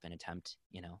show up and attempt,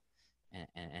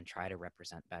 and try to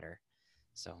represent better.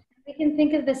 So we can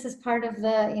think of this as part of the,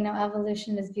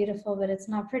 evolution is beautiful, but it's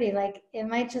not pretty. Like it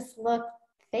might just look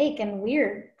fake and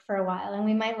weird for a while, and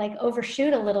we might like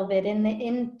overshoot a little bit in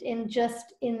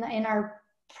our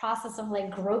process of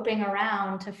like groping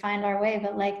around to find our way.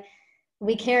 But like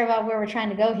we care about where we're trying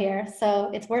to go here,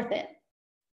 so it's worth it.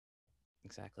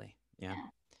 Exactly. Yeah.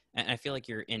 And I feel like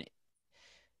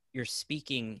you're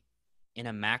speaking in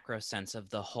a macro sense of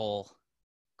the whole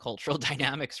cultural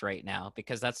dynamics right now,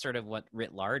 because that's sort of what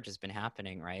writ large has been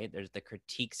happening, right? There's the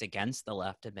critiques against the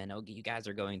left have been, oh, you guys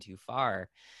are going too far.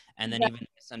 And then even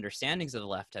misunderstandings of the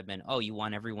left have been, oh, you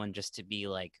want everyone just to be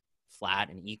like flat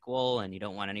and equal, and you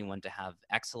don't want anyone to have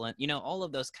excellent, all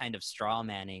of those kind of straw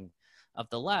manning of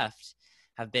the left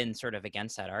have been sort of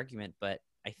against that argument. But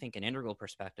I think an integral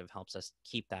perspective helps us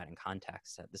keep that in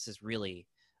context, that this is really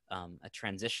a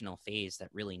transitional phase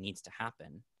that really needs to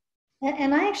happen.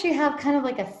 And I actually have kind of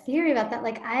like a theory about that.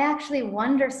 Like, I actually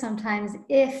wonder sometimes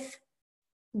if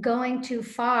going too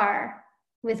far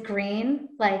with green,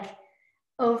 like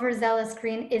overzealous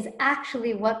green, is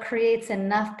actually what creates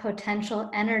enough potential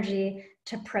energy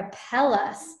to propel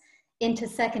us into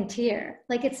second tier.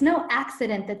 Like, it's no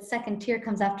accident that second tier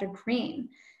comes after green.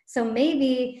 So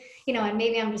maybe, and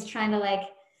maybe I'm just trying to like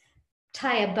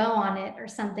tie a bow on it or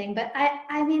something. But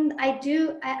I mean, I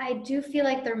do feel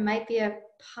like there might be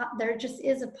there just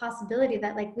is a possibility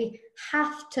that like we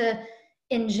have to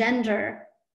engender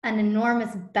an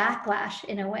enormous backlash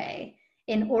in a way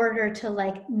in order to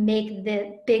like make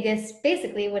the biggest,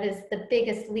 basically what is the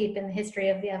biggest leap in the history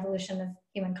of the evolution of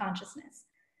human consciousness.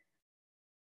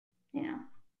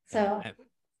 So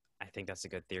I think that's a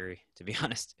good theory, to be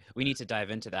honest. We need to dive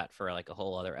into that for like a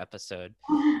whole other episode.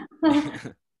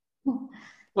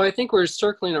 Well, I think we're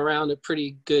circling around a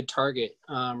pretty good target.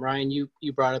 Ryan, you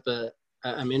brought up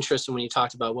I'm interested when you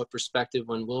talked about what perspective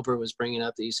when Wilbur was bringing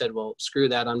up that you said, well, screw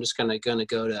that. I'm just gonna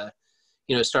go to,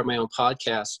 start my own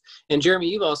podcast. And Jeremy,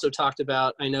 you've also talked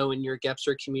about, I know in your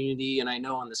Gepser community, and I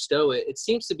know on the Stoa, it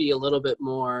seems to be a little bit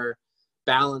more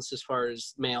balanced as far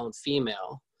as male and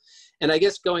female. And I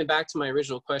guess going back to my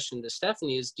original question to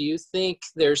Stephanie is, do you think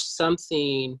there's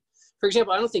something, for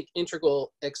example, I don't think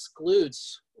integral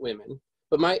excludes women,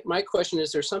 but my question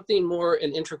is, there something more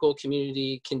an integral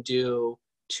community can do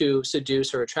to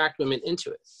seduce or attract women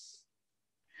into it?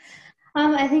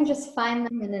 I think just find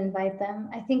them and invite them.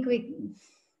 I think we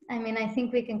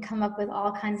can come up with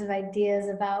all kinds of ideas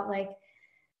about like,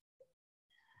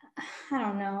 I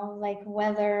don't know, like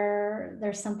whether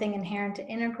there's something inherent to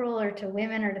integral or to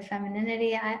women or to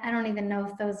femininity. I don't even know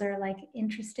if those are like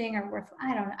interesting or worth,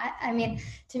 I don't know. I mean,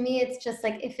 to me, it's just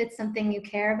like, if it's something you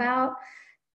care about,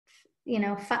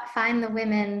 find the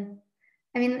women.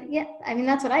 I mean,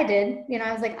 that's what I did.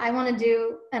 I was like, I want to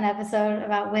do an episode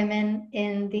about women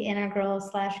in the integral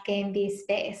 / game B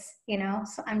space,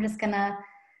 so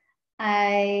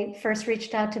I first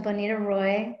reached out to Bonita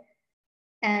Roy,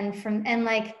 and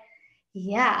there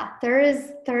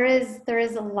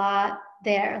is a lot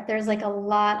there. There's like a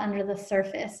lot under the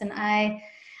surface. And I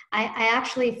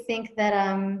actually think that,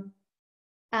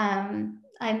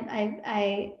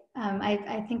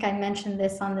 I think I mentioned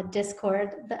this on the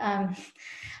Discord.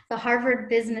 The Harvard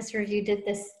Business Review did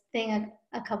this thing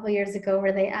a couple years ago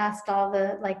where they asked all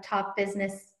the like top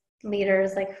business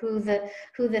leaders like who the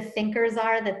thinkers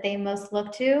are that they most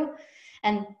look to,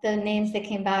 and the names that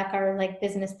came back are like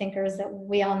business thinkers that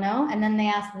we all know. And then they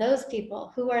asked those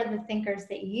people, who are the thinkers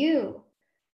that you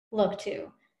look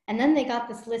to? And then they got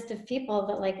this list of people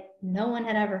that like no one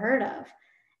had ever heard of.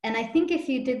 And I think if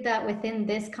you did that within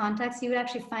this context, you would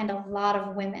actually find a lot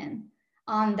of women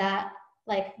on that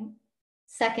like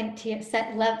second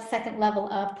level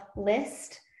up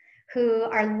list who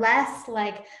are less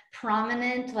like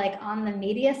prominent like on the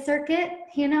media circuit,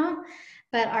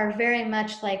 but are very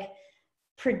much like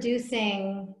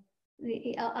producing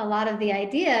a lot of the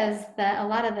ideas, that a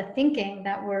lot of the thinking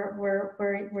that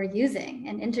we're using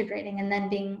and integrating and then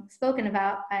being spoken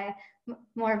about by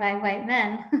more by white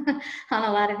men on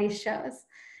a lot of these shows.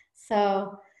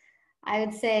 So I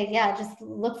would say, yeah, just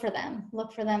look for them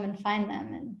and find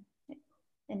them and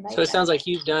invite So it them. sounds like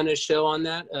you've done a show on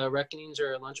that, Reckonings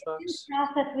or Lunchbox?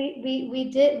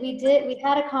 We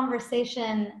had a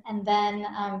conversation, and then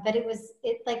but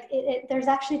there's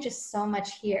actually just so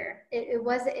much here.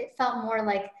 It felt more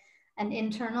like an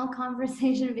internal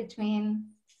conversation between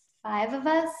 5 of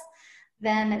us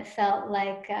than it felt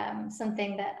like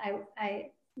something that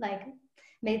I like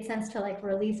made sense to like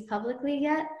release publicly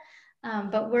yet.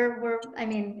 But I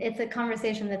mean, it's a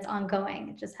conversation that's ongoing.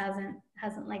 It just hasn't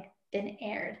like been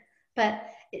aired. But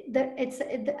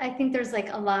I think there's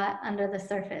like a lot under the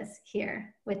surface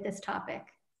here with this topic.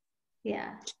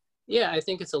 Yeah. Yeah, I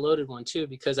think it's a loaded one too,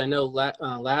 because I know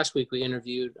last week we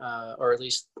interviewed, or at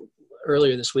least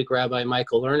earlier this week, Rabbi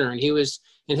Michael Lerner, and he was,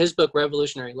 in his book,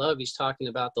 Revolutionary Love, he's talking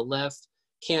about the left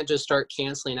can't just start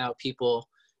canceling out people,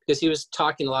 because he was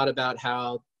talking a lot about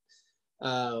how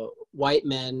white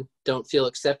men don't feel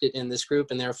accepted in this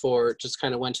group and therefore just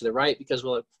kind of went to the right because,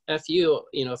 well, F you,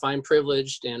 if I'm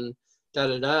privileged and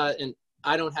and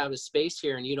I don't have a space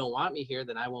here and you don't want me here,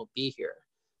 then I won't be here.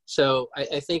 So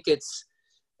I think it's,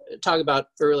 talk about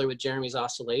earlier with Jeremy's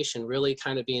oscillation, really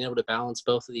kind of being able to balance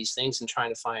both of these things and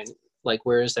trying to find like,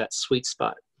 where is that sweet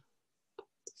spot?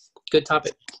 Good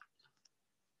topic.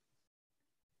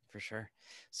 For sure.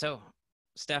 So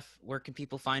Steph, where can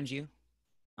people find you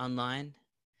online?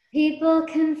 People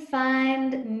can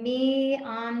find me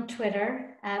on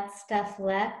Twitter at Steph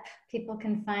Lepp. People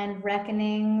can find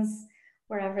Reckonings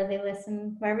wherever you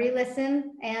listen,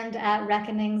 and at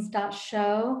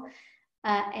reckonings.show.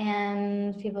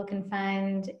 And people can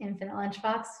find Infinite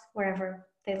Lunchbox wherever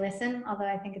they listen, although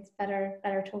I think it's better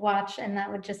to watch, and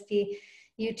that would just be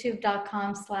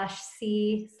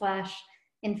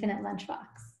youtube.com/c/Infinite Lunchbox.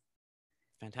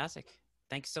 Fantastic.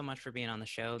 Thanks so much for being on the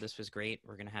show. This was great.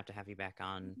 We're going to have you back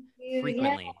on You,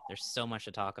 frequently. yeah. There's so much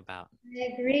to talk about. I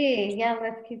agree. Yeah,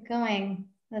 let's keep going.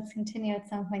 Let's continue at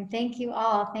some point. Thank you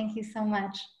all. Thank you so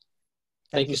much.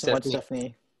 Thank you so much, Stephanie.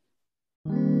 Stephanie.